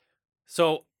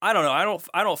 So I don't know.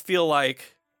 I don't feel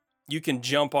like you can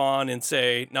jump on and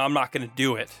say, no, I'm not going to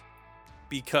do it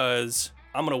because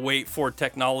I'm going to wait for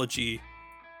technology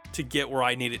to get where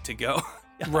I need it to go.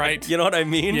 Right. You know what I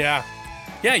mean? Yeah.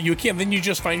 Yeah, you can't. Then you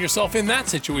just find yourself in that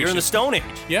situation. You're in the Stone Age.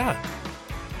 Yeah.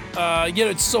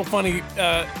 It's so funny,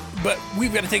 but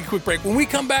we've got to take a quick break. When we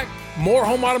come back, more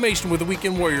home automation with the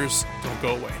Weekend Warriors. Don't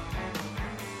go away.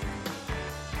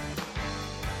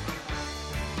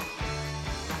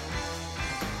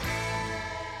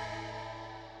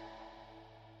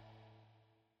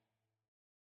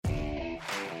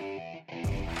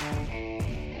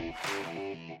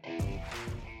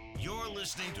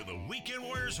 Listening to the Weekend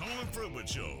Warriors Home Improvement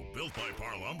Show, built by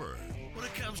Par Lumber. When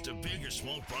it comes to big or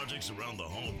small projects around the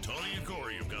home, Tony and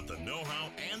Corey have got the know-how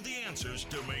and the answers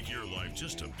to make your life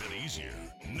just a bit easier.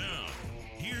 Now,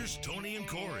 here's Tony and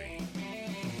Corey.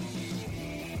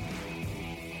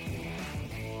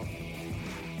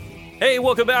 Hey,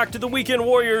 welcome back to the Weekend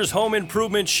Warriors Home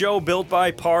Improvement Show, built by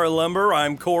Par Lumber.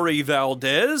 I'm Corey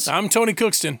Valdez. I'm Tony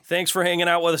Cookston. Thanks for hanging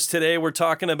out with us today. We're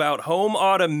talking about home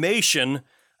automation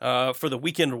for the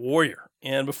Weekend Warrior.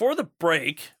 And before the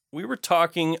break, we were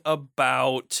talking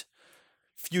about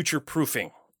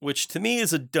future-proofing, which to me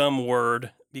is a dumb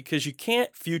word because you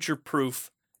can't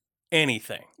future-proof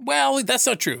anything. Well, that's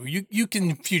not true. You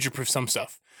can future-proof some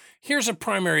stuff. Here's a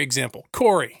primary example.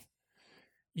 Corey,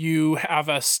 you have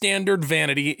a standard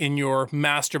vanity in your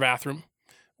master bathroom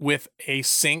with a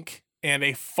sink and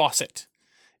a faucet.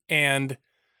 And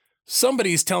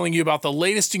somebody's telling you about the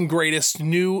latest and greatest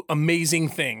new amazing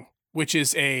thing, which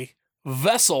is a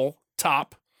vessel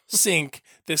top sink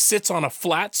that sits on a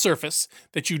flat surface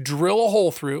that you drill a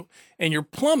hole through, and your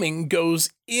plumbing goes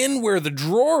in where the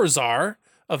drawers are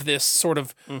of this sort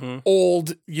of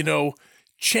old,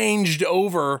 changed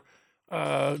over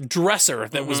dresser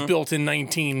that was built in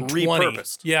 1920.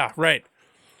 Repurposed. Yeah, right.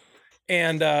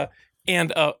 And a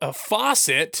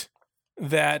faucet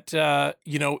that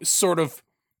it's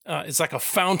like a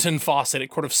fountain faucet.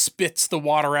 It sort of spits the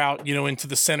water out, into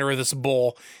the center of this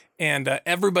bowl. And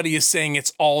everybody is saying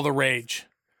it's all the rage.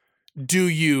 Do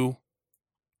you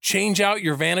change out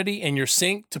your vanity and your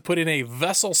sink to put in a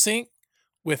vessel sink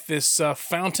with this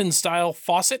fountain style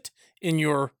faucet in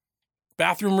your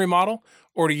bathroom remodel?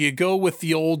 Or do you go with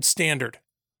the old standard?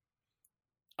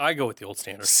 I go with the old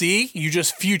standard. See, you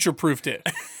just future-proofed it.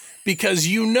 Because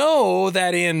you know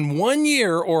that in 1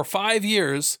 year or 5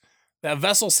 years, that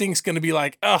vessel sink's going to be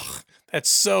like, ugh, that's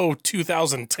so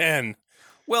 2010.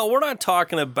 Well, we're not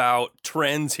talking about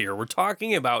trends here. We're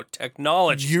talking about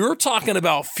technology. You're talking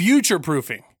about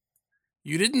future-proofing.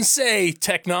 You didn't say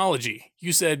technology.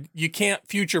 You said you can't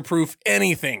future-proof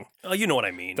anything. Oh, you know what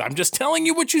I mean. I'm just telling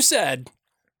you what you said.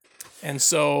 And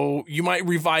so you might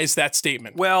revise that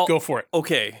statement. Well, go for it.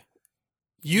 Okay.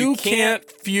 You can't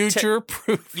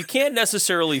future-proof. You can't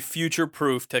necessarily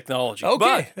future-proof technology. Okay,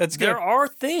 but that's good. There are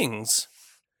things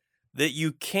that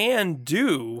you can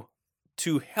do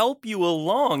to help you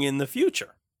along in the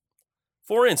future.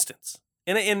 For instance,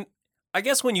 and I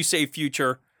guess when you say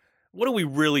future, what are we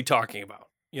really talking about?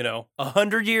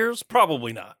 100 years?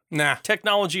 Probably not. Nah.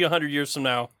 Technology 100 years from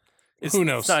now, who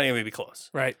knows? It's not even going to be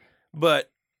close. Right.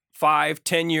 But 5,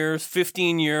 10 years,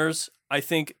 15 years, I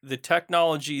think the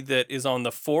technology that is on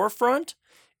the forefront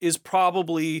is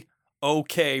probably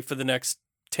okay for the next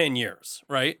 10 years,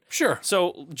 right? Sure.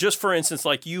 So just for instance,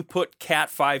 like you put Cat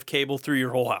 5 cable through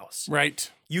your whole house. Right.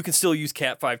 You can still use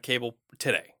Cat 5 cable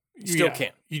today. You still can.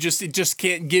 It just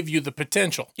can't give you the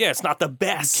potential. Yeah, it's not the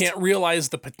best. You can't realize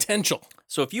the potential.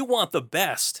 So if you want the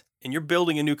best and you're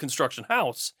building a new construction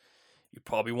house, you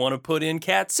probably want to put in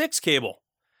Cat 6 cable.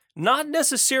 Not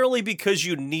necessarily because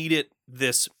you need it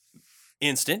this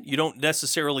instant. You don't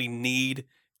necessarily need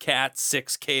Cat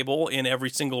 6 cable in every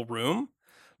single room,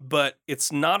 but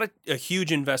it's not a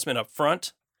huge investment up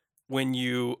front when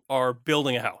you are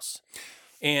building a house.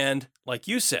 And like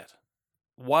you said,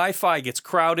 Wi-Fi gets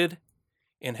crowded,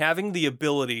 and having the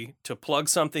ability to plug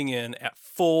something in at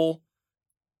full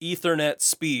Ethernet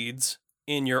speeds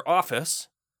in your office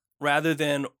rather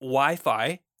than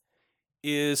Wi-Fi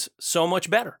is so much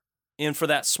better. And for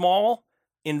that small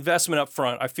investment up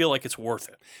front, I feel like it's worth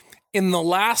it. In the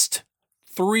last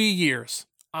 3 years,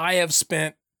 I have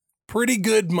spent pretty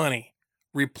good money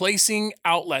replacing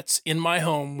outlets in my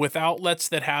home with outlets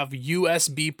that have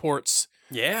USB ports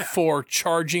for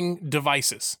charging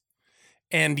devices.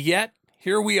 And yet,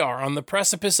 here we are on the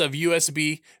precipice of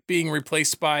USB being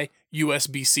replaced by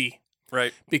USB-C.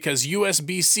 Right. Because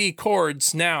USB-C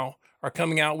cords now are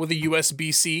coming out with a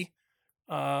USB-C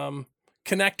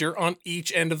connector on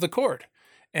each end of the cord.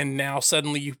 And now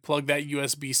suddenly you plug that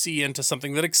USB-C into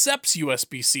something that accepts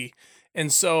USB-C.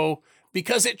 And so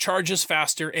because it charges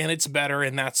faster and it's better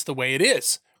and that's the way it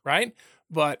is, right?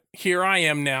 But here I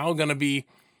am now going to be,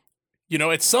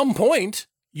 at some point,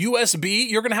 USB,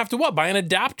 you're going to have to buy an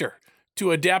adapter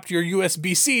to adapt your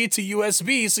USB-C to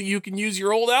USB so you can use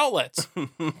your old outlets,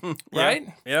 right?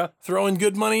 Yeah. Throwing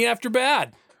good money after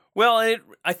bad. Well,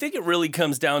 I think it really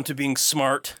comes down to being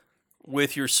smart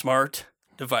with your smart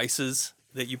devices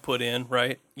that you put in,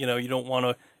 right? You don't want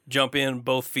to jump in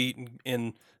both feet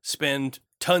and spend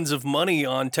tons of money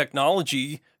on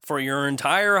technology for your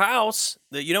entire house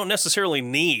that you don't necessarily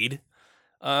need,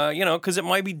 because it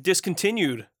might be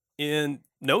discontinued in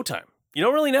no time. You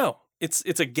don't really know.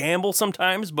 it's a gamble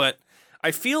sometimes, but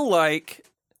I feel like,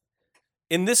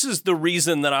 and this is the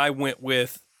reason that I went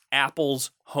with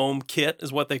Apple's Home Kit,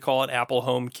 is what they call it, Apple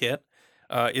Home Kit.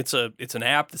 It's an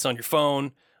app that's on your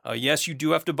phone. Yes, you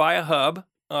do have to buy a hub,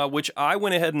 which I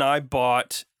went ahead and I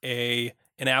bought an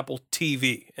Apple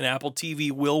TV. An Apple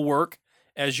TV will work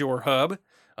as your hub.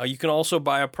 You can also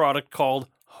buy a product called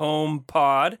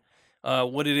HomePod.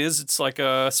 What it is, it's like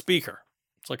a speaker.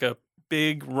 It's like a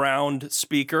big round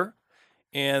speaker,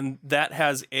 and that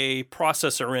has a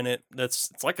processor in it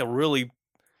it's like a really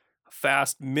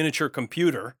fast miniature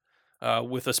computer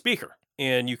with a speaker.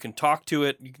 And you can talk to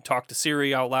it. You can talk to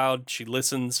Siri out loud. She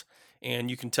listens, and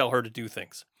you can tell her to do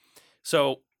things.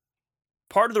 So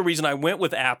part of the reason I went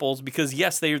with Apple's because,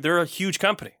 yes, they're a huge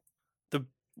company.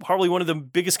 Probably one of the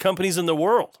biggest companies in the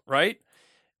world, right?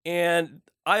 And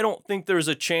I don't think there's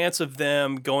a chance of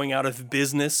them going out of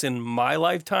business in my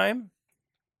lifetime.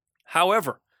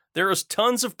 However, there is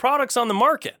tons of products on the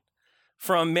market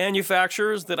from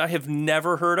manufacturers that I have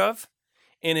never heard of.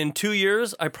 And in 2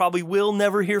 years, I probably will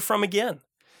never hear from again.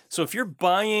 So if you're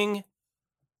buying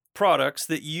products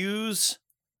that use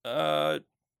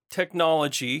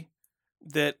technology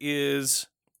that is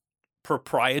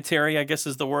proprietary, I guess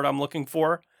is the word I'm looking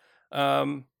for,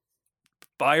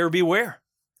 buyer beware.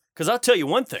 Because I'll tell you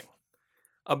one thing.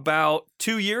 About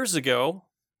 2 years ago,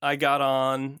 I got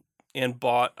on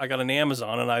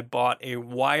Amazon and I bought a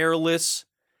wireless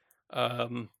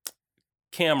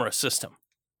camera system.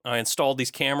 I installed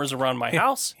these cameras around my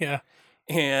house. Yeah.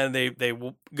 And they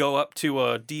go up to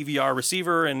a DVR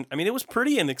receiver. And I mean, it was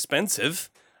pretty inexpensive.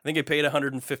 I think I paid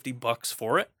 $150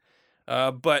 for it.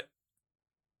 But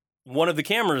one of the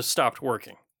cameras stopped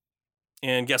working.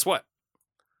 And guess what?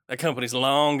 That company's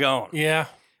long gone. Yeah.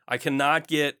 I cannot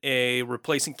get a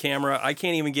replacement camera. I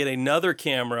can't even get another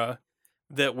camera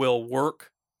that will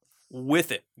work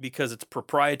with it because it's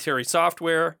proprietary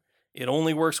software. It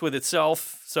only works with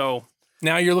itself. So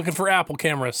now you're looking for Apple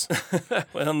cameras.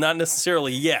 well, not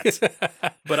necessarily yet.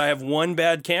 But I have one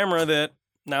bad camera that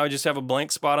now I just have a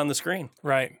blank spot on the screen.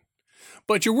 Right.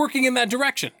 But you're working in that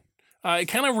direction. It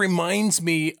kind of reminds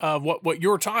me of what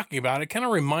you're talking about. It kind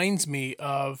of reminds me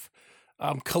of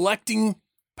collecting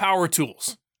power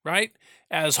tools, right?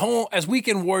 As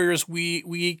weekend warriors,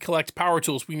 we collect power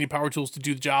tools. We need power tools to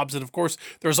do the jobs. And of course,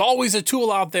 there's always a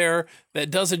tool out there that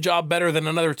does a job better than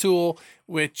another tool,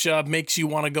 which makes you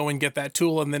want to go and get that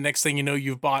tool. And the next thing you know,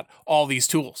 you've bought all these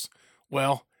tools.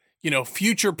 Well,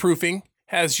 future proofing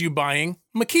has you buying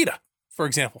Makita, for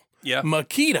example. Yeah.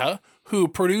 Makita, who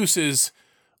produces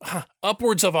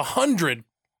upwards of 100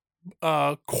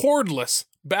 cordless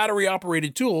battery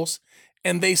operated tools,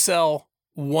 and they sell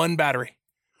one battery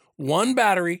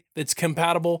that's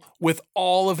compatible with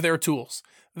all of their tools.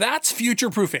 That's future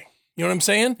proofing. You know what I'm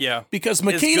saying? Yeah. Because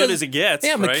Makita, as good as it gets.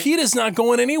 Yeah, right? Makita's not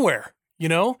going anywhere.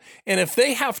 And if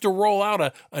they have to roll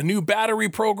out a new battery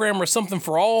program or something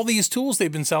for all these tools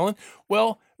they've been selling,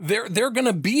 well, they're going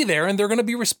to be there and they're going to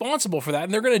be responsible for that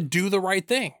and they're going to do the right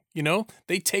thing.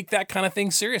 They take that kind of thing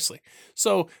seriously.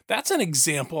 So that's an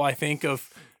example, I think,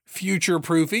 of future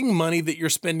proofing, money that you're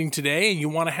spending today and you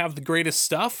want to have the greatest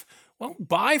stuff. Well,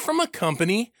 buy from a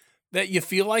company that you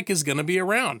feel like is going to be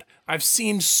around. I've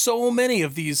seen so many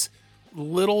of these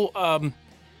little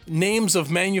names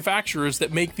of manufacturers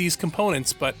that make these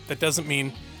components, but that doesn't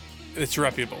mean it's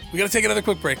reputable. We got to take another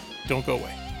quick break. Don't go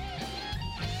away.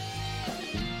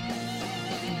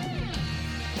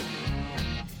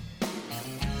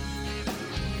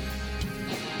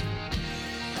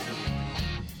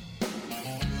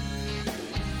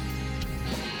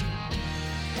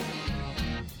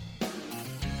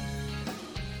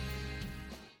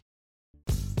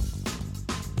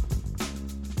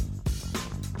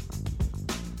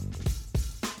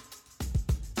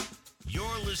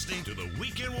 Listening to the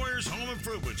Weekend Warriors Home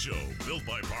Improvement Show, built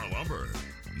by Par Lumber.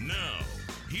 Now,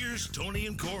 here's Tony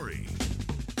and Corey.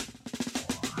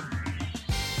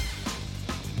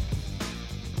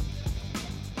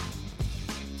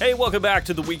 Hey, welcome back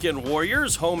to the Weekend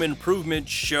Warriors Home Improvement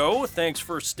Show. Thanks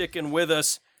for sticking with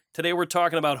us. Today we're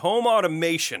talking about home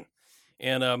automation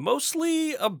and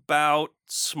mostly about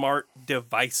smart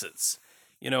devices.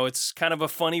 It's kind of a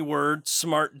funny word,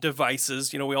 smart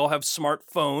devices. We all have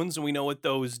smartphones and we know what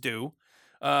those do.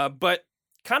 But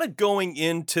kind of going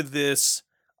into this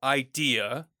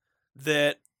idea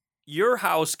that your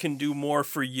house can do more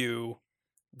for you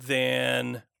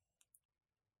than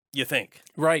you think.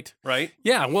 Right. Right?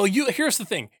 Yeah. Well, here's the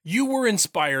thing. You were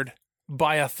inspired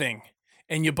by a thing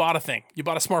and you bought a thing. You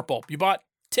bought a smart bulb. You bought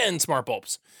 10 smart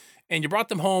bulbs and you brought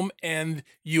them home and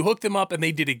you hooked them up and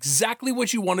they did exactly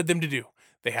what you wanted them to do.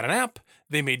 They had an app.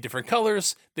 They made different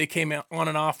colors. They came on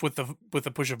and off with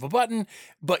the push of a button,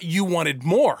 but you wanted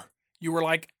more. You were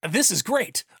like, this is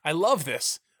great. I love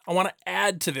this. I want to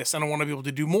add to this, and I want to be able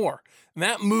to do more. And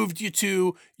that moved you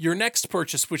to your next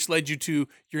purchase, which led you to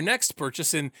your next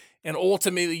purchase, and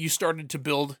ultimately you started to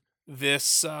build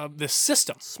this this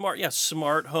system.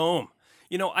 Smart home.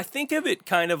 I think of it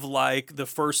kind of like the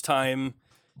first time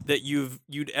that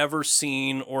you'd ever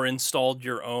seen or installed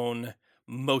your own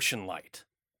motion light.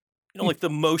 Like the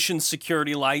motion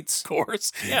security lights. Of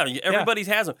course. Yeah, everybody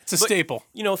has them. It's a staple.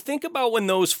 Think about when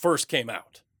those first came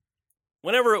out.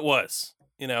 Whenever it was,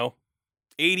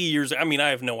 80 years. I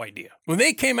have no idea. When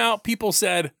they came out, people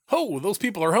said, "Oh, those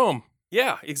people are home."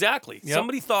 Yeah, exactly. Yep.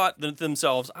 Somebody thought to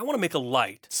themselves, "I want to make a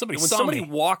light." When somebody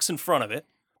walks in front of it,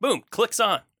 boom, clicks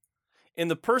on. And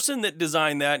the person that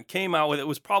designed that and came out with it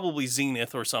was probably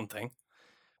Zenith or something.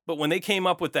 But when they came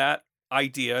up with that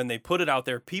idea and they put it out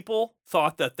there, people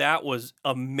thought that was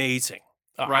amazing,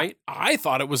 right? I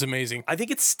thought it was amazing. I think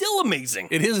it's still amazing.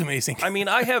 It is amazing.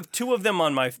 I have two of them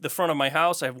on the front of my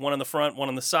house. I have one on the front, one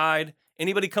on the side.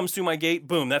 Anybody comes through my gate,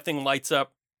 boom, that thing lights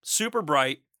up, super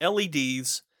bright,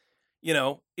 LEDs.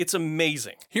 It's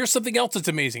amazing. Here's something else that's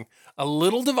amazing. A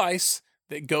little device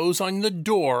that goes on the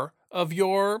door of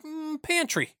your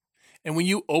pantry. And when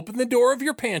you open the door of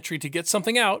your pantry to get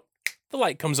something out, the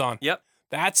light comes on. Yep.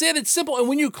 That's it. It's simple. And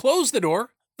when you close the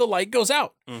door, the light goes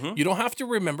out. Mm-hmm. You don't have to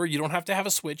remember. You don't have to have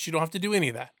a switch. You don't have to do any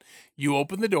of that. You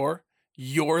open the door.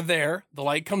 You're there. The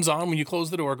light comes on. When you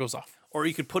close the door, it goes off. Or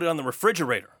you could put it on the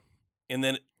refrigerator. And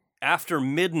then after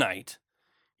midnight,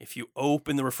 if you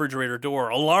open the refrigerator door,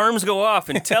 alarms go off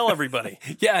and tell everybody.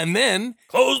 Yeah, and then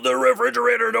close the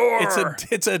refrigerator door.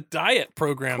 It's a diet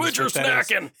program. Quit your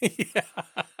snacking.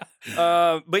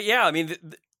 Yeah. But yeah,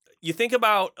 you think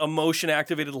about a motion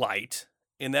activated light,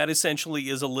 and that essentially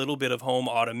is a little bit of home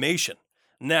automation.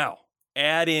 Now,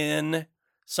 add in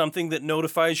something that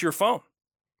notifies your phone.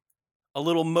 A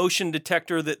little motion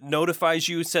detector that notifies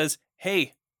you, says,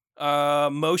 "Hey,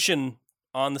 motion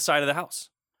on the side of the house."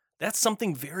 That's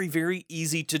something very, very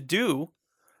easy to do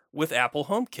with Apple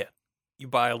HomeKit. You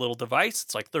buy a little device,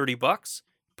 it's like $30.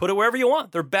 Put it wherever you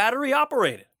want. They're battery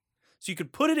operated. So you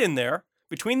could put it in there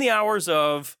between the hours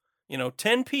of,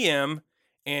 10 p.m.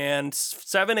 and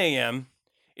 7 a.m.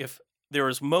 If there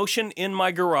is motion in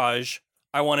my garage,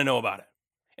 I want to know about it.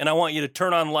 And I want you to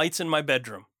turn on lights in my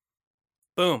bedroom.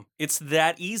 Boom. It's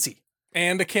that easy.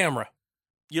 And a camera.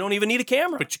 You don't even need a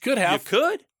camera. But you could have. You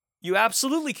could. You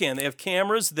absolutely can. They have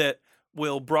cameras that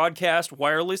will broadcast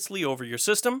wirelessly over your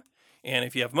system. And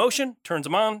if you have motion, turns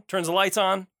them on, turns the lights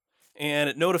on, and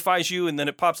it notifies you, and then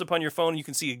it pops up on your phone, and you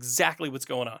can see exactly what's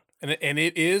going on. And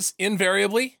it is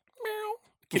invariably meow,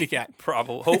 kitty cat.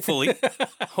 Probably. Hopefully.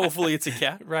 Hopefully it's a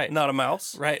cat. Right. Not a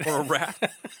mouse. Right. Or a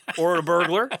rat. Or a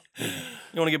burglar. You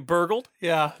want to get burgled?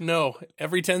 Yeah, no.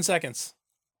 Every 10 seconds.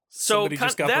 So somebody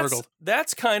just got burgled.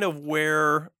 That's kind of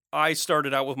where I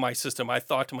started out with my system. I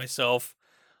thought to myself,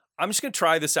 I'm just going to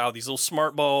try this out. These little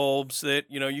smart bulbs that,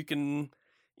 you can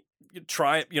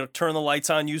try it, turn the lights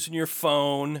on using your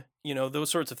phone, those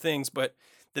sorts of things. But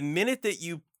the minute that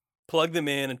you plug them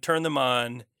in and turn them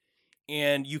on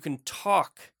and you can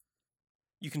talk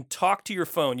to your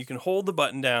phone, you can hold the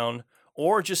button down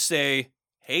or just say,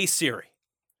 "Hey, Siri."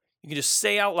 You can just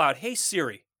say out loud, "Hey,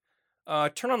 Siri,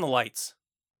 turn on the lights."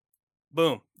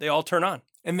 Boom. They all turn on.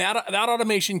 And that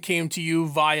automation came to you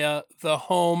via the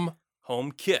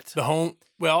HomeKit.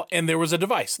 And there was a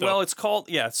device, though. Well, it's called,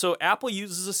 so Apple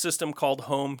uses a system called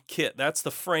HomeKit. That's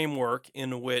the framework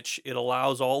in which it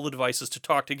allows all the devices to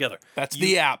talk together. That's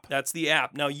the app. That's the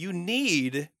app. Now, you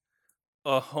need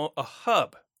a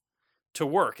hub to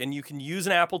work, and you can use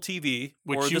an Apple TV.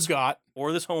 Which you've got.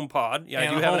 Or this HomePod. Yeah, and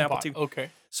I do have an Apple HomePod. TV. Okay.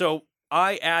 So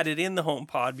I added in the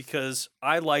HomePod because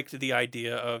I liked the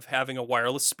idea of having a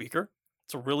wireless speaker.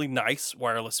 It's a really nice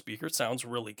wireless speaker. It sounds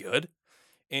really good.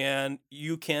 And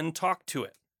you can talk to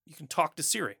it. You can talk to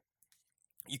Siri.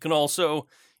 You can also,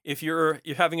 if you're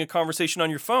having a conversation on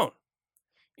your phone,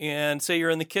 and say you're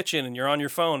in the kitchen and you're on your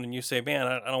phone and you say, "Man,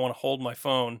 I don't want to hold my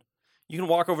phone," you can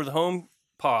walk over to the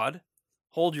HomePod,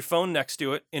 hold your phone next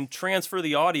to it, and transfer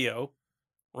the audio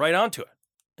right onto it.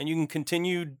 And you can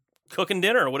continue cooking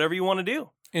dinner or whatever you want to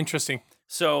do. Interesting.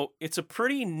 So it's a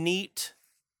pretty neat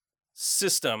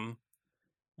system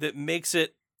that makes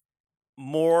it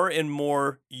more and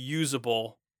more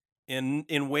usable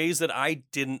in ways that I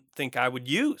didn't think I would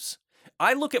use.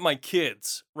 I look at my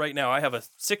kids right now. I have a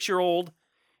 6-year-old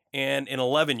and an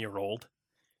 11-year-old,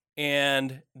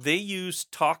 and they use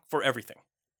Talk for everything.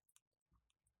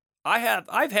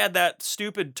 I've had that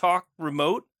stupid Talk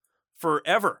remote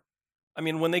forever.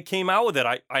 When they came out with it,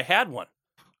 I had one.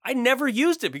 I never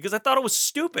used it because I thought it was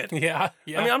stupid. Yeah.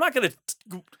 I mean, I'm not going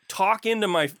to talk into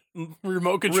my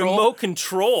remote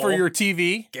control for your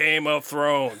TV. Game of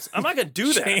Thrones. I'm not going to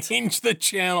do that. Change the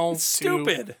channel. It's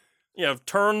stupid.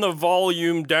 Turn the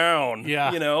volume down.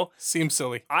 Yeah. Seems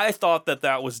silly. I thought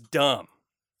that was dumb.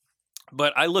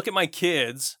 But I look at my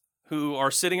kids who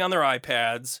are sitting on their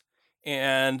iPads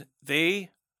and they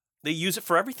use it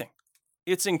for everything.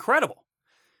 It's incredible.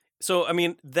 So, I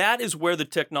mean, that is where the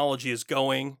technology is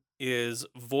going, is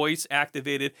voice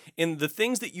activated. And the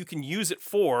things that you can use it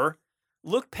for,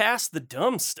 look past the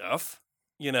dumb stuff.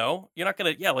 You're not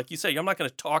going to, like you say, I'm not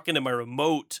going to talk into my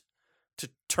remote to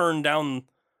turn down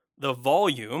the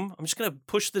volume. I'm just going to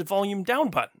push the volume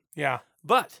down button. Yeah.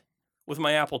 But with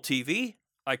my Apple TV,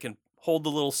 I can hold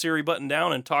the little Siri button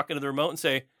down and talk into the remote and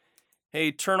say,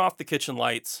 hey, turn off the kitchen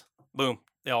lights. Boom.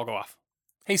 They all go off.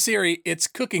 Hey, Siri, it's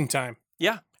cooking time.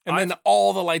 Yeah. And then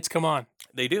all the lights come on.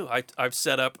 They do. I've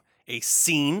set up a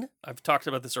scene. I've talked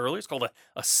about this earlier. It's called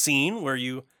a scene where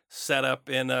you set up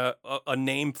in a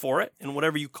name for it, and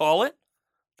whatever you call it,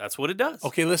 that's what it does.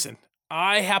 Okay, listen.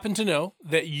 I happen to know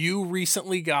that you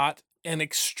recently got an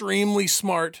extremely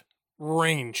smart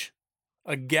range,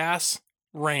 a gas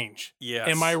range. Yes.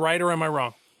 Am I right or am I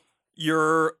wrong?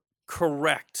 You're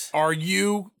correct. Are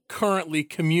you currently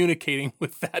communicating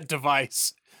with that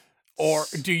device? Or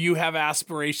do you have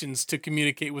aspirations to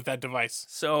communicate with that device?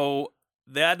 So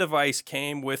that device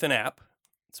came with an app.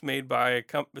 It's made by a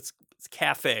company. It's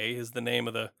Cafe is the name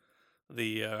of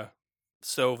the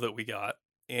stove that we got,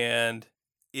 and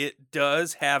it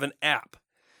does have an app.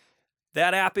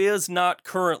 That app is not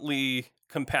currently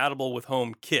compatible with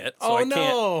HomeKit,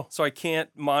 so I can't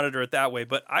monitor it that way.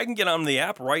 But I can get on the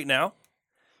app right now,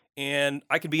 and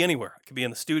I could be anywhere. I could be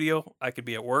in the studio. I could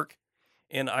be at work.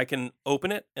 And I can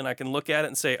open it, and I can look at it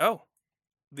and say, oh,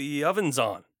 the oven's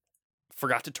on.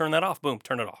 Forgot to turn that off. Boom,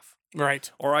 turn it off. Right.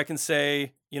 Or I can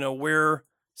say, we're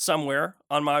somewhere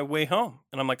on my way home.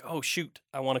 And I'm like, oh, shoot,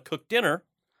 I want to cook dinner.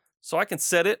 So I can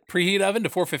set it. Preheat oven to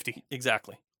 450.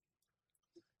 Exactly.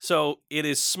 So it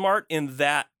is smart in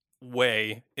that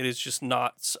way. It is just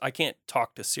not, I can't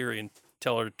talk to Siri and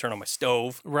tell her to turn on my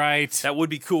stove. Right. That would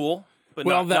be cool. But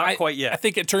not quite yet. I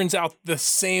think it turns out the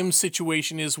same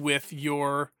situation is with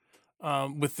your,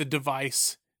 with the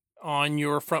device on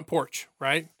your front porch,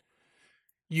 right?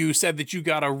 You said that you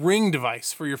got a Ring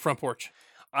device for your front porch.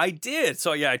 I did.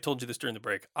 So I told you this during the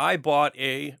break. I bought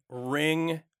a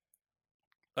Ring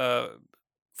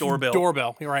doorbell.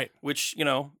 Doorbell, you're right. Which,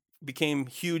 became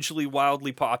hugely,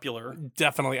 wildly popular.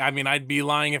 Definitely. I mean, I'd be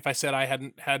lying if I said I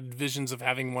hadn't had visions of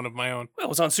having one of my own. Well, it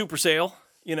was on super sale.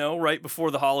 Right before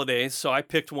the holidays. So I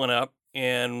picked one up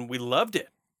and we loved it.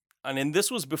 And this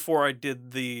was before I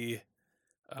did the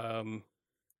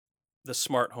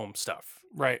smart home stuff.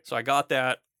 Right. So I got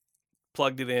that,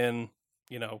 plugged it in,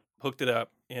 hooked it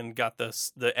up and got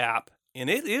the app. And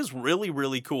it is really,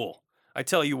 really cool. I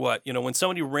tell you what, when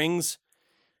somebody rings,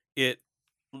 it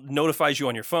notifies you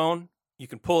on your phone. You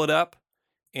can pull it up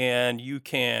and you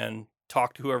can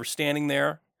talk to whoever's standing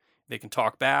there. They can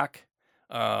talk back.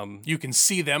 You can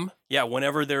see them. Yeah,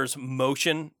 whenever there's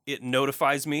motion, it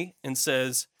notifies me and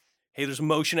says, hey, there's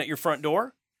motion at your front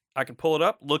door. I can pull it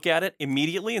up, look at it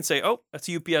immediately and say, oh, that's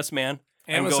a UPS man.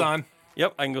 Amazon.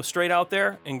 Yep, I can go straight out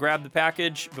there and grab the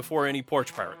package before any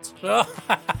porch pirates.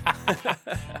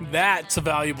 That's a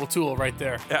valuable tool right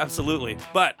there. Absolutely.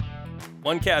 But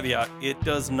one caveat, it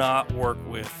does not work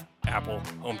with Apple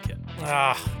HomeKit.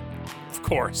 Of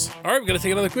course. All right, we're going to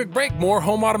take another quick break. More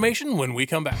home automation when we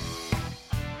come back.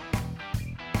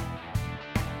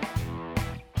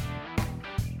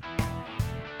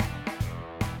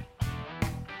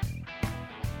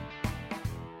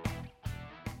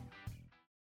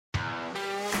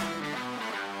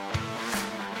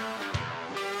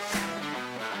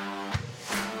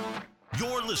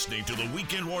 You're listening to the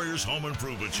Weekend Warriors Home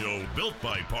Improvement Show, built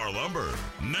by Par Lumber.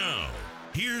 Now,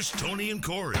 here's Tony and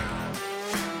Corey.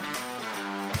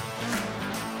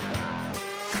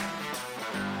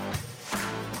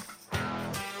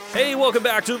 Hey, welcome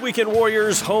back to the Weekend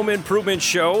Warriors Home Improvement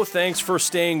Show. Thanks for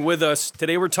staying with us.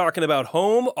 Today we're talking about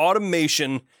home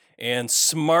automation and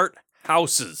smart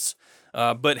houses.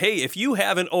 But hey, if you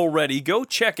haven't already, go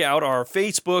check out our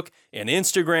Facebook and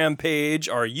Instagram page,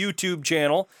 our YouTube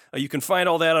channel. You can find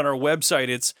all that on our website.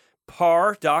 It's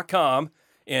par.com,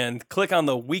 and click on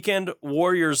the Weekend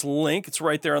Warriors link. It's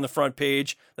right there on the front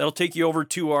page. That'll take you over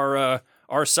to our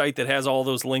site that has all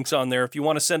those links on there. If you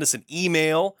want to send us an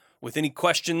email with any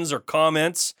questions or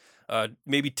comments,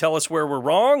 maybe tell us where we're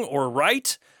wrong or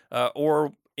right,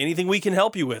 or anything we can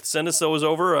help you with, send us those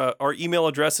over. Our email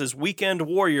address is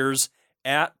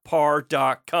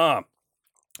weekendwarriors@par.com.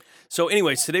 So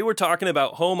anyways, today we're talking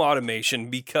about home automation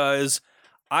because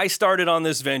I started on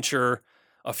this venture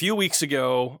a few weeks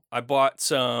ago. I bought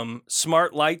some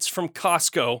smart lights from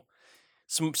Costco,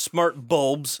 some smart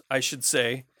bulbs, I should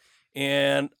say,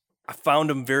 and I found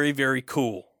them very, very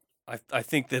cool. I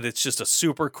think that it's just a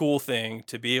super cool thing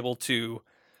to be able to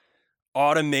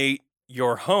automate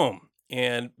your home.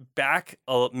 And back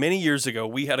many years ago,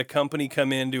 we had a company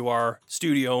come into our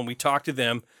studio and we talked to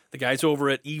them, the guys over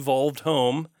at Evolved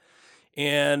Home,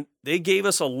 and they gave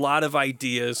us a lot of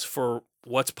ideas for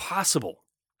what's possible.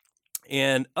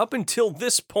 And up until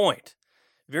this point,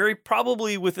 very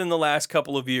probably within the last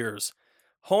couple of years,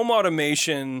 home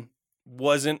automation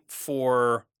wasn't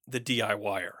for the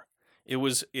DIYer.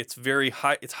 It's very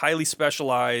high. It's highly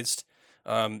specialized.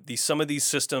 Some of these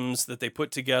systems that they put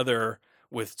together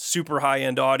with super high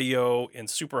end audio and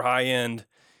super high end,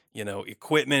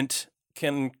 equipment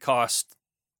can cost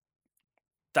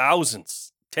thousands,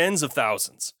 tens of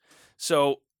thousands.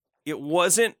 So it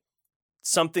wasn't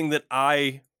something that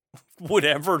I would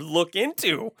ever look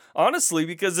into, honestly,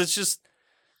 because it's just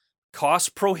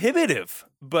cost prohibitive.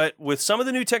 But with some of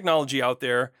the new technology out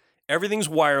there, everything's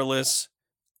wireless.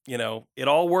 It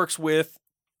all works with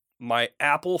my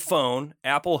Apple phone,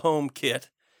 Apple Home Kit,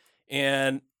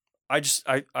 and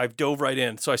I've dove right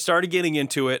in. So I started getting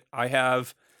into it. I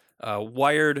have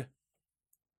wired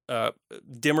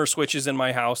dimmer switches in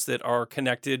my house that are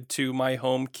connected to my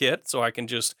home kit, so I can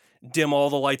just dim all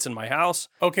the lights in my house.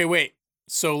 Okay, wait.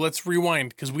 So let's rewind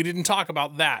because we didn't talk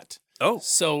about that. Oh.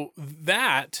 So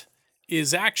that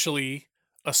is actually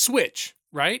a switch,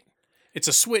 right? It's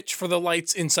a switch for the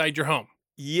lights inside your home.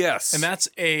 Yes. And that's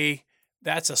a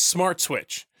smart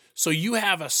switch. So you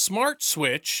have a smart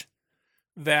switch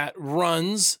that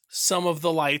runs some of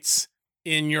the lights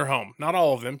in your home. Not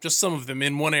all of them, just some of them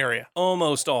in one area.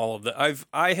 Almost all of them.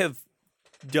 I have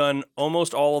done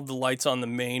almost all of the lights on the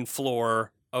main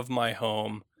floor of my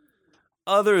home,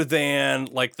 other than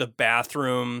like the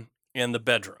bathroom and the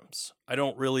bedrooms. I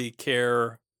don't really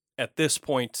care at this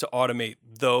point to automate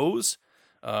those.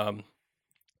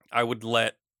 I would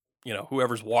let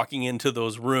whoever's walking into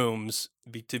those rooms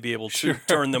to be able to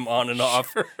turn them on and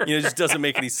off. Sure. It just doesn't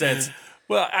make any sense.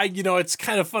 Well, it's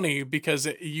kind of funny because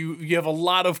you have a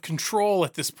lot of control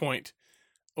at this point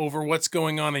over what's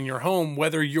going on in your home,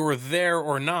 whether you're there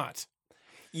or not.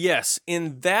 Yes,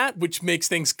 which makes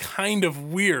things kind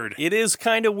of weird. It is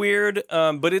kind of weird,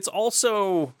 but it's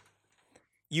also,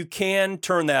 you can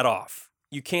turn that off.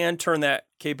 You can turn that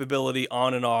capability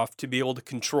on and off to be able to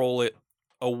control it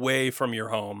away from your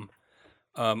home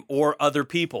or other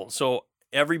people. So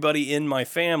everybody in my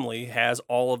family has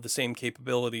all of the same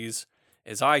capabilities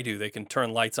as I do. They can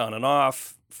turn lights on and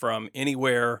off from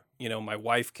anywhere. My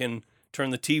wife can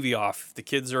turn the TV off. If the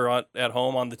kids are at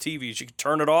home on the TV, she can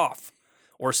turn it off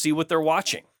or see what they're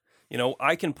watching.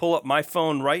 I can pull up my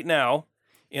phone right now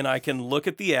and I can look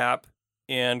at the app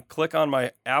and click on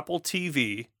my Apple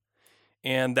TV,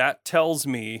 and that tells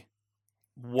me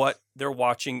what they're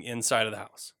watching inside of the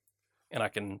house. And I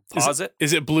can pause it.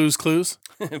 Is it Blue's Clues?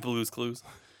 Blue's Clues.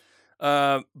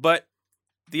 But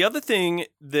the other thing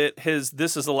that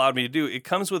this has allowed me to do, it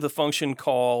comes with a function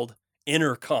called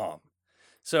intercom.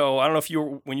 So I don't know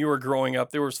if when you were growing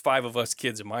up, there was 5 of us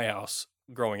kids in my house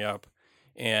growing up,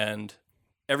 and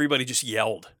everybody just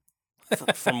yelled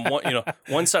from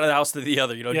one side of the house to the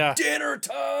other, dinner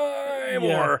time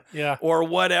or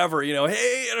whatever,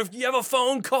 hey, if you have a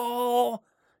phone call,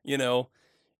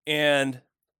 and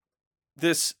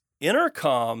this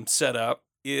intercom setup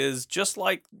is just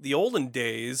like the olden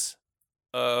days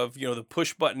of, the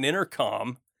push button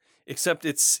intercom, except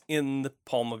it's in the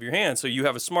palm of your hand. So you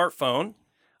have a smartphone.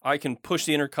 I can push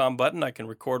the intercom button. I can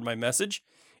record my message,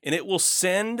 and it will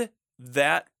send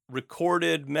that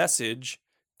recorded message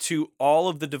to all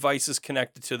of the devices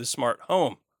connected to the smart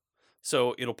home.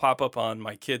 So it'll pop up on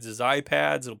my kids'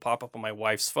 iPads. It'll pop up on my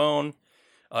wife's phone.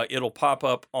 It'll pop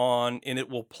up and it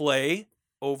will play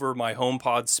over my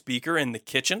HomePod speaker in the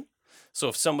kitchen. So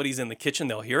if somebody's in the kitchen,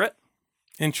 they'll hear it.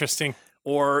 Interesting.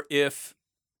 Or if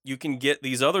you can get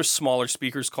these other smaller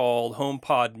speakers called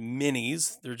HomePod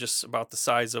Minis, they're just about the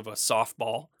size of a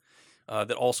softball,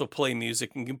 that also play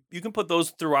music. And you can put those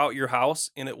throughout your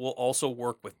house, and it will also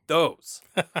work with those.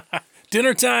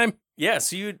 Dinner time. Yeah,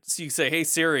 so you say, hey,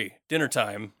 Siri, dinner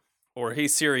time, or hey,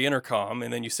 Siri, intercom,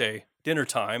 and then you say, dinner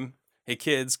time. Hey,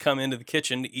 kids, come into the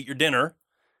kitchen to eat your dinner,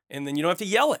 and then you don't have to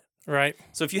yell it. Right.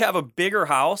 So if you have a bigger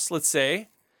house, let's say,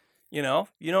 you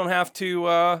don't have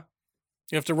to...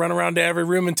 you have to run around to every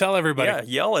room and tell everybody. Yeah,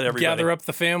 yell at everybody. Gather up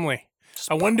the family.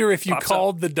 I wonder if you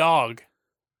called the dog,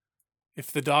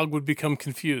 if the dog would become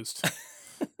confused.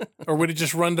 Or would it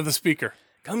just run to the speaker?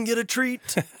 come get a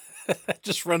treat.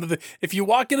 Just run to if you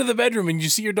walk into the bedroom and you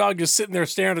see your dog just sitting there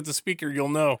staring at the speaker, you'll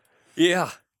know.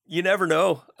 Yeah, you never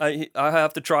know. I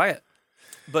have to try it.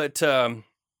 But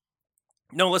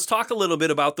no, let's talk a little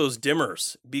bit about those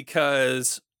dimmers,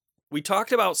 because we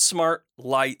talked about smart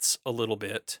lights a little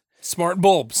bit. Smart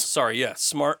bulbs. Sorry, yeah,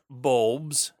 smart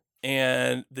bulbs.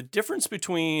 And the difference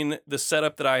between the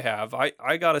setup that I have,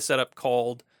 I got a setup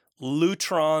called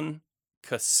Lutron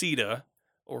Caseta,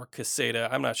 or Caseta.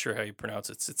 I'm not sure how you pronounce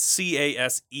it. It's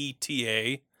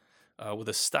Caseta with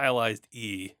a stylized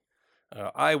E.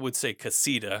 I would say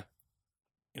casita,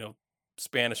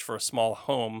 Spanish for a small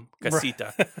home,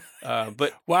 casita.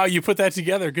 But wow, you put that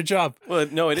together. Good job. Well,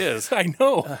 no, it is. I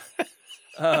know.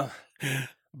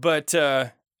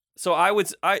 So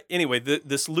anyway,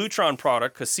 this Lutron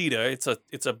product, casita,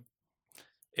 it's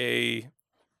a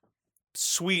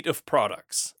suite of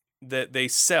products that they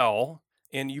sell,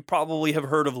 and you probably have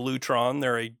heard of Lutron.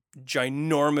 They're a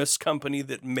ginormous company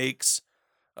that makes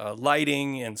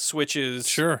lighting and switches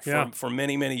for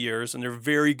many, many years, and they're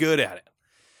very good at it.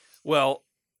 Well,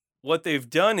 what they've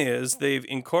done is they've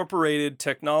incorporated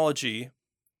technology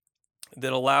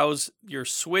that allows your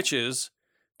switches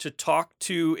to talk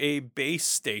to a base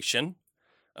station.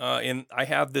 And I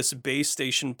have this base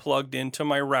station plugged into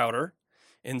my router.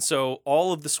 And so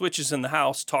all of the switches in the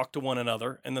house talk to one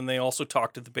another, and then they also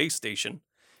talk to the base station.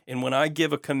 And when I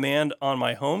give a command on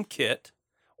my HomeKit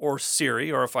or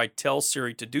Siri, or if I tell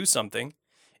Siri to do something,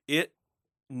 it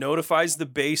notifies the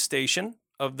base station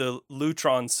of the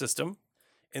Lutron system,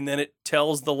 and then it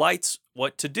tells the lights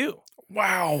what to do.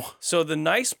 Wow. So the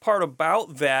nice part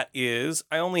about that is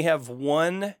I only have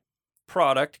one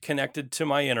product connected to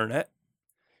my internet,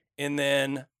 and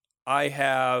then I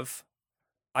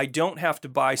don't have to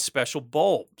buy special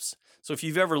bulbs. So if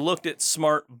you've ever looked at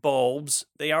smart bulbs,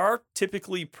 they are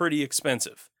typically pretty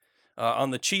expensive. On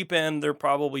the cheap end, they're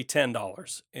probably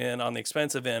 $10, and on the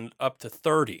expensive end, up to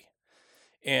 $30.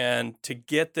 And to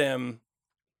get them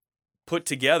put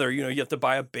together, you have to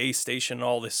buy a base station and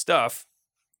all this stuff.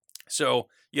 So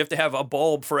you have to have a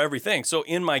bulb for everything. So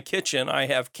in my kitchen, I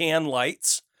have can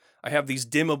lights. I have these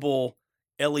dimmable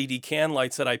LED can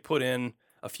lights that I put in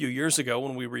a few years ago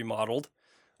when we remodeled.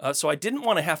 So I didn't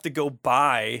want to have to go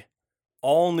buy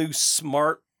all new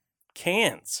smart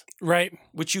cans. Right.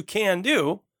 Which you can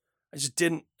do. I just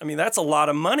didn't. I mean, that's a lot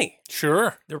of money.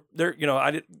 Sure.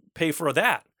 I didn't pay for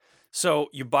that. So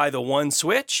you buy the one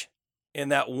switch, and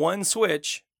that one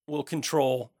switch will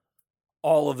control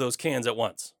all of those cans at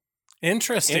once.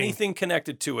 Interesting. Anything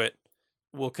connected to it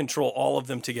will control all of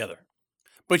them together.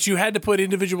 But you had to put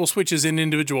individual switches in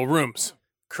individual rooms.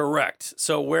 Correct.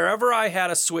 So wherever I had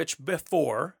a switch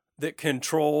before that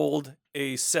controlled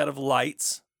a set of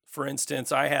lights, for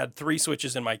instance, I had 3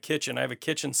 switches in my kitchen. I have a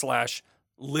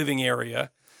kitchen/living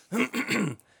area,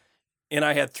 and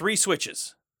I had 3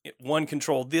 switches. One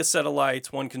controlled this set of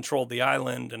lights, one controlled the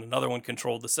island, and another one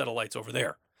controlled the set of lights over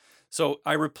there. So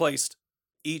I replaced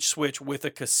each switch with a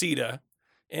caseta,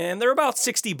 and they're about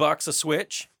 $60 a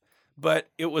switch, but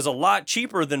it was a lot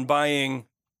cheaper than buying,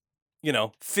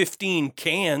 15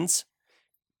 cans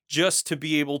just to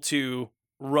be able to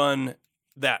run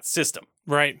that system.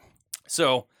 Right.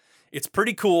 So it's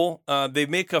pretty cool. They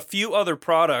make a few other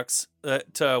products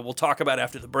that we'll talk about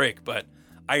after the break, but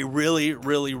I really,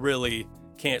 really, really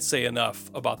can't say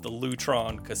enough about the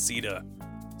Lutron Caseta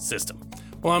system.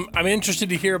 Well, I'm interested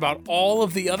to hear about all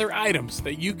of the other items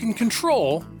that you can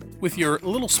control with your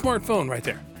little smartphone right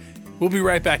there. We'll be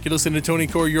right back. You're listening to Tony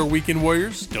and Corey, your Weekend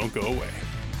Warriors. Don't go away.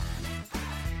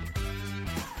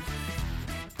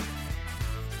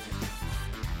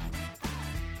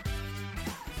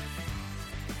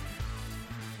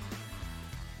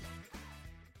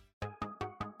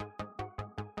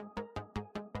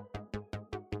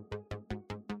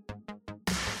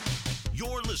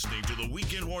 You're listening to the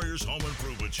Weekend Warriors Home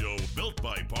Improvement Show, built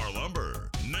by Par Lumber.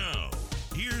 Now,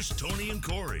 here's Tony and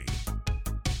Corey.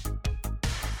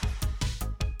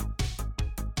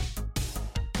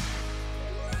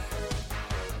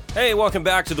 Hey, welcome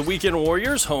back to the Weekend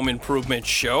Warriors Home Improvement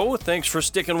Show. Thanks for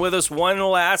sticking with us one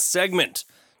last segment.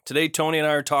 Today, Tony and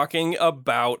I are talking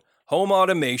about home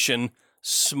automation,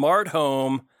 smart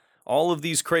home, all of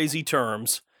these crazy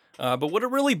terms. But what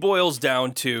it really boils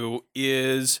down to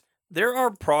is there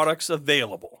are products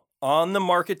available on the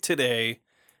market today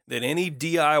that any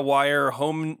DIYer,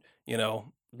 home,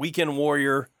 weekend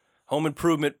warrior, home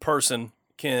improvement person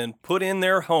can put in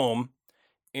their home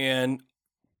and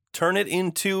turn it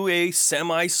into a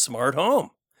semi-smart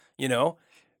home.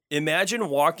 Imagine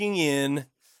walking in,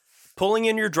 pulling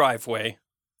in your driveway,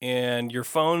 and your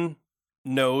phone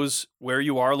knows where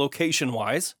you are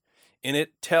location-wise, and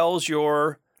it tells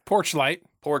your porch light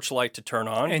to turn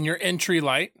on. And your entry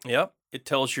light. Yep. It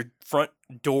tells your front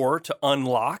door to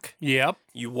unlock. Yep.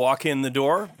 You walk in the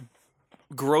door,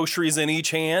 groceries in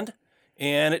each hand,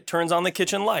 and it turns on the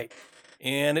kitchen light.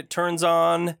 And it turns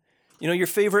on, your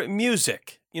favorite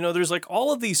music. There's like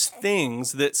all of these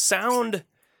things that sound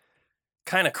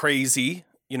kind of crazy.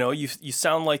 You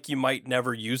sound like you might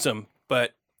never use them,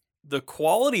 but the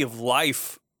quality of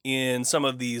life in some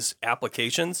of these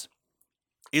applications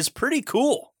is pretty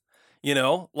cool.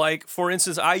 Like for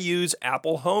instance, I use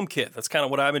Apple HomeKit. That's kind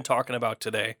of what I've been talking about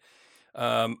today.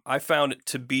 I found it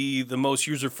to be the most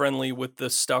user-friendly with the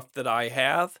stuff that I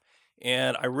have.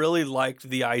 And I really liked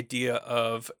the idea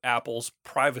of Apple's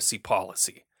privacy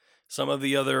policy. Some of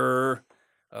the other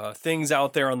things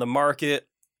out there on the market,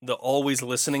 the always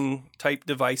listening type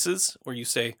devices where you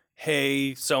say,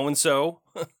 hey, so-and-so.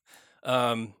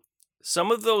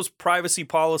 Some of those privacy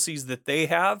policies that they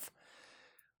have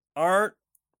aren't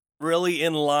really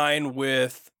in line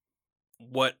with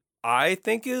what I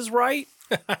think is right.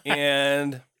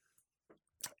 And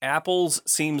Apple's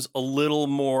seems a little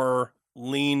more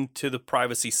lean to the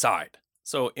privacy side.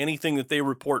 So anything that they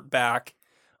report back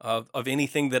of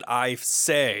anything that I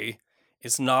say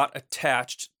is not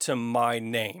attached to my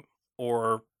name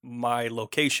or my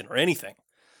location or anything.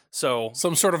 So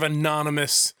some sort of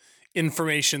anonymous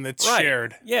information that's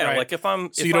shared. Yeah, right? like if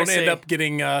you don't end up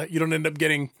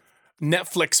getting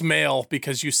Netflix mail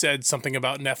because you said something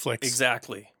about Netflix.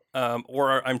 Exactly.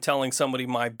 Or I'm telling somebody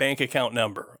my bank account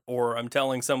number, or I'm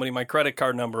telling somebody my credit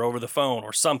card number over the phone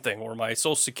or something, or my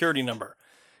social security number.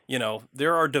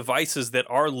 There are devices that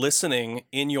are listening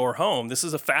in your home. This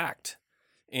is a fact.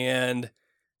 And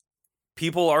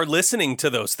people are listening to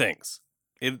those things.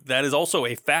 That is also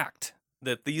a fact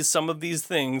that some of these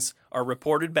things are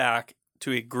reported back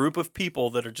to a group of people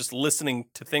that are just listening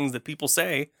to things that people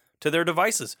say to their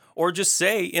devices or just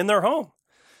say in their home.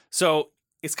 So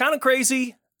it's kind of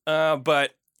crazy,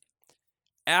 but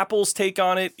Apple's take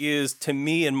on it is, to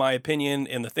me, in my opinion,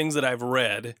 and the things that I've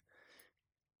read,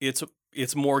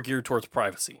 it's more geared towards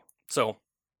privacy. So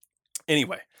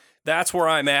anyway, that's where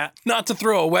I'm at. Not to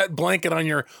throw a wet blanket on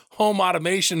your home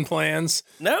automation plans.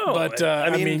 No. But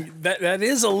I mean that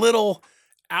is a little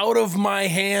out of my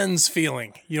hands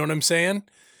feeling. You know what I'm saying?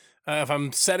 If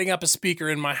I'm setting up a speaker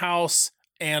in my house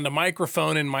and a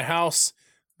microphone in my house,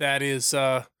 that is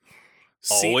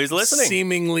always listening.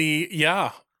 Seemingly,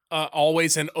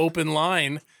 always an open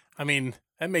line. I mean,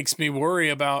 that makes me worry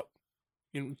about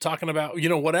talking about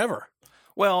whatever.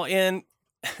 Well, and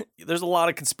there's a lot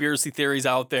of conspiracy theories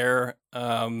out there.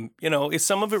 Is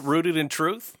some of it rooted in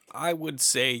truth? I would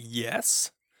say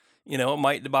yes. It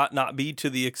might not be to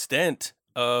the extent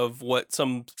of what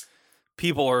some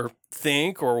people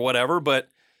think or whatever, but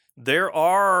there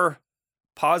are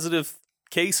positive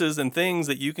cases and things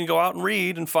that you can go out and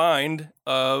read and find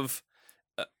of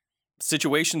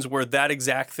situations where that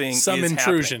exact thing is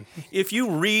intrusion happening. If you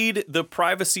read the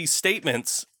privacy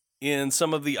statements in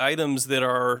some of the items that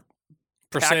are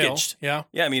for packaged, sale.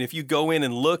 I mean, if you go in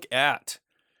and look at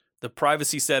the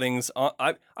privacy settings,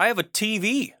 I have a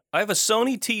TV. I have a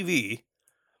Sony TV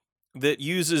that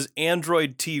uses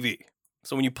Android TV.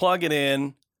 So when you plug it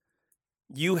in,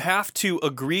 you have to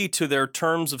agree to their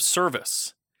terms of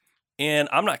service. And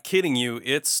I'm not kidding you,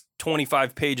 it's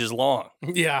 25 pages long.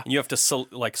 Yeah. And you have to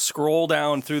scroll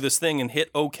down through this thing and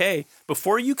hit OK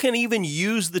before you can even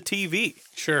use the TV.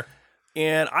 Sure.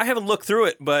 And I haven't looked through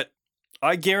it, but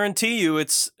I guarantee you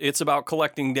it's about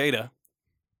collecting data.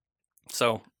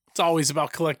 So it's always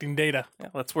about collecting data. Yeah,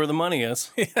 that's where the money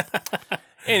is.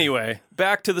 Anyway,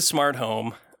 back to the smart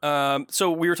home.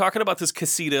 So we were talking about this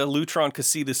Lutron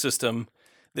Casita system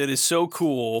that is so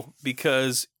cool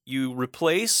because you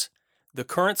replace the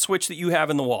current switch that you have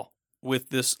in the wall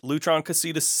with this Lutron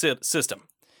Casita system,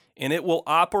 and it will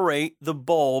operate the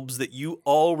bulbs that you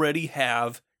already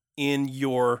have in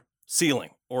your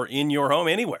ceiling or in your home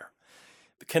anywhere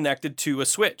connected to a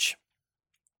switch.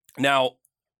 Now,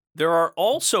 there are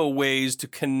also ways to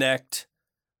connect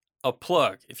a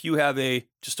plug. If you have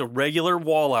just a regular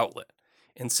wall outlet,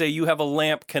 and say you have a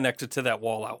lamp connected to that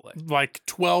wall outlet. Like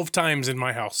 12 times in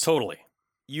my house. Totally.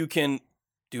 You can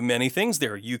do many things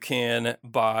there. You can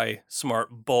buy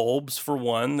smart bulbs, for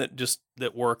one,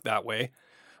 that work that way.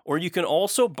 Or you can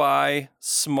also buy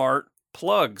smart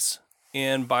plugs.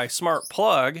 And by smart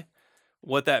plug,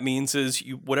 what that means is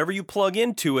whatever you plug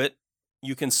into it,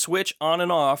 you can switch on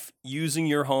and off using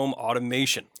your home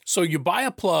automation. So you buy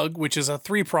a plug, which is a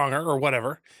 3-pronger or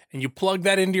whatever, and you plug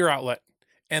that into your outlet.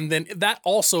 And then that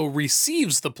also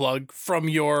receives the plug from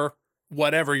your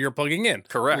whatever you're plugging in.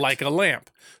 Correct. Like a lamp.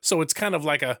 So it's kind of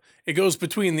like it goes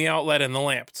between the outlet and the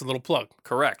lamp. It's a little plug.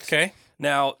 Correct. Okay.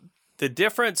 Now, the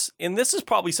difference, and this is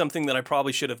probably something that I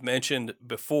probably should have mentioned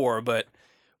before, but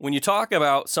when you talk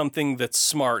about something that's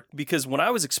smart, because when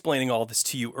I was explaining all this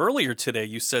to you earlier today,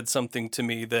 you said something to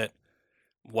me that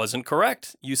wasn't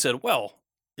correct. You said, well,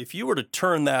 if you were to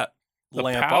turn that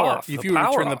lamp off, if you were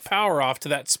to turn the power off to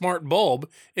that smart bulb,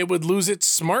 it would lose its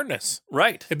smartness.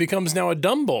 Right. It becomes now a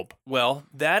dumb bulb. Well,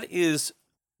 that is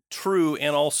true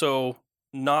and also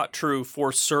not true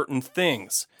for certain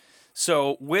things.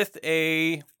 So with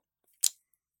a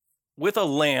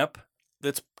lamp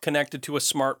that's connected to a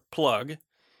smart plug,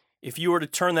 if you were to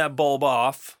turn that bulb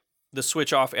off, the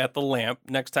switch off at the lamp,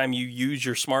 next time you use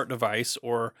your smart device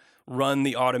or run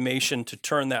the automation to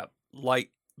turn that light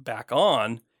back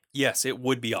on, yes, it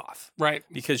would be off. Right.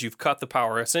 Because you've cut the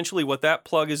power. Essentially what that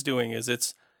plug is doing is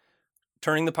it's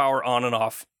turning the power on and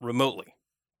off remotely.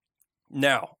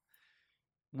 Now,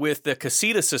 with the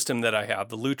Casita system that I have,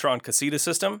 the Lutron Casita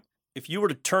system, if you were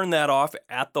to turn that off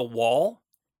at the wall,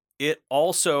 it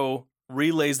also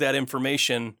relays that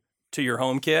information to your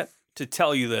HomeKit to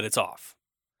tell you that it's off.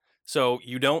 So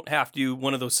you don't have to do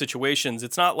one of those situations.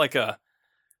 It's not like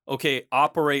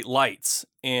operate lights,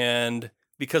 and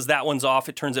because that one's off,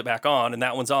 it turns it back on, and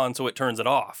that one's on, so it turns it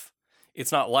off.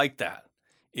 It's not like that.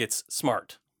 It's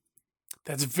smart.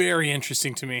 That's very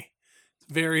interesting to me.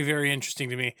 Very, very interesting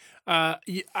to me. But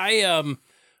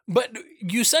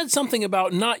you said something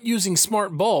about not using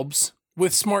smart bulbs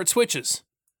with smart switches.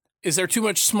 Is there too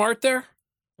much smart there?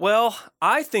 Well,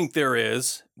 I think there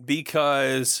is,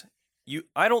 because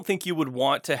I don't think you would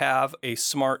want to have a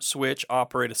smart switch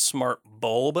operate a smart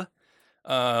bulb,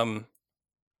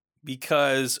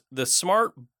 because the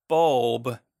smart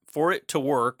bulb, for it to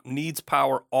work, needs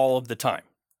power all of the time.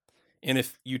 And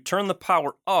if you turn the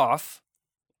power off,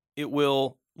 it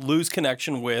will lose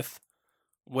connection with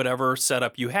whatever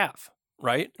setup you have,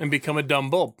 right? And become a dumb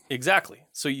bulb. Exactly.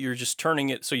 So you're just turning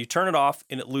it, so you turn it off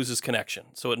and it loses connection.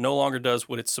 So it no longer does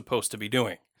what it's supposed to be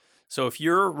doing. So if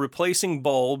you're replacing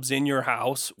bulbs in your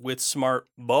house with smart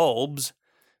bulbs,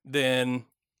 then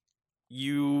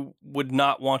you would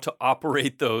not want to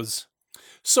operate those.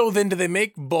 So then do they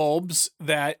make bulbs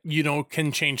that,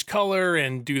 can change color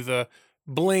and do the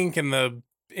blink and the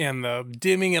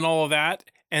dimming and all of that,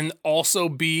 and also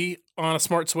be on a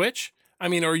smart switch? I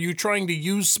mean, are you trying to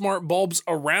use smart bulbs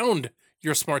around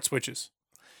your smart switches?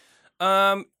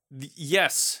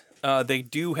 Yes, they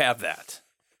do have that.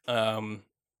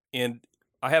 And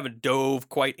I haven't dove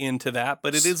quite into that,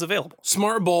 but it is available.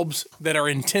 Smart bulbs that are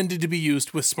intended to be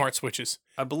used with smart switches.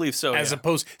 I believe so. As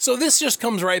opposed, so this just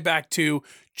comes right back to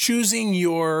choosing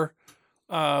your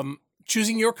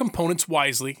components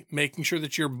wisely, making sure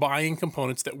that you're buying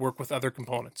components that work with other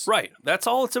components. Right. That's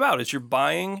all it's about. Is you're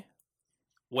buying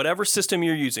whatever system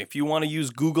you're using. If you want to use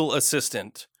Google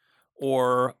Assistant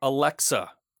or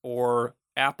Alexa or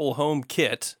Apple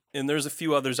HomeKit, and there's a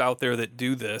few others out there that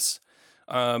do this,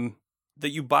 that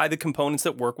you buy the components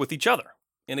that work with each other.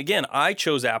 And again, I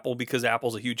chose Apple because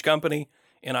Apple's a huge company,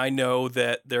 and I know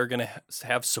that they're going to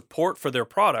have support for their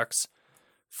products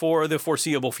for the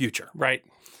foreseeable future. Right.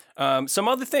 Some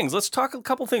other things. Let's talk a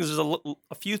couple things. There's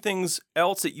a few things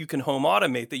else that you can home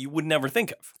automate that you would never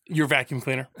think of. Your vacuum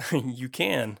cleaner. You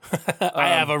can. I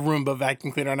have a Roomba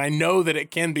vacuum cleaner, and I know that it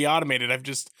can be automated.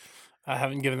 I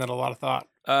haven't given that a lot of thought.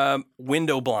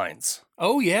 Window blinds.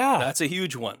 Oh, yeah. That's a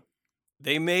huge one.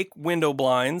 They make window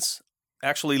blinds.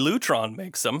 Actually, Lutron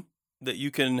makes them that you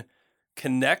can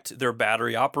connect. They're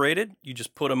battery operated. You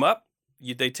just put them up.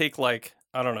 They take 5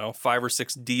 or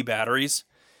 6 D batteries,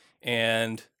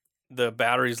 and the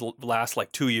batteries last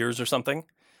 2 years or something.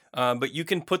 But you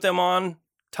can put them on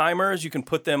timers. You can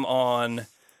put them on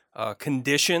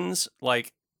conditions.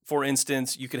 Like, for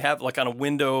instance, you could have on a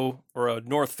window or a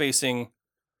north-facing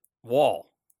wall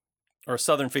or a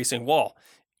southern-facing wall.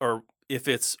 Or if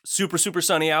it's super, super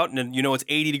sunny out and it's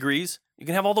 80 degrees, you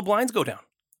can have all the blinds go down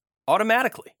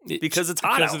automatically because it's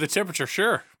hot because out. Of the temperature,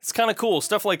 sure. It's kind of cool.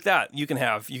 Stuff like that you can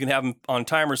have. You can have them on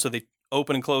timers so they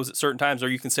open and close at certain times, or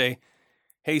you can say,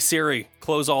 hey, Siri,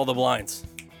 close all the blinds.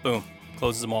 Boom.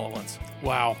 Closes them all at once.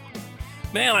 Wow.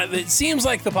 Man, it seems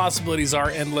like the possibilities are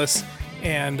endless.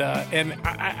 And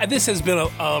this has been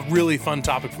a really fun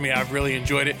topic for me. I've really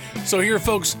enjoyed it. So here,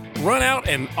 folks, run out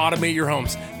and automate your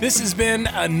homes. This has been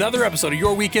another episode of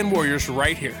Your Weekend Warriors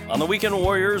right here on the Weekend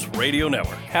Warriors Radio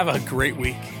Network. Have a great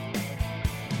week.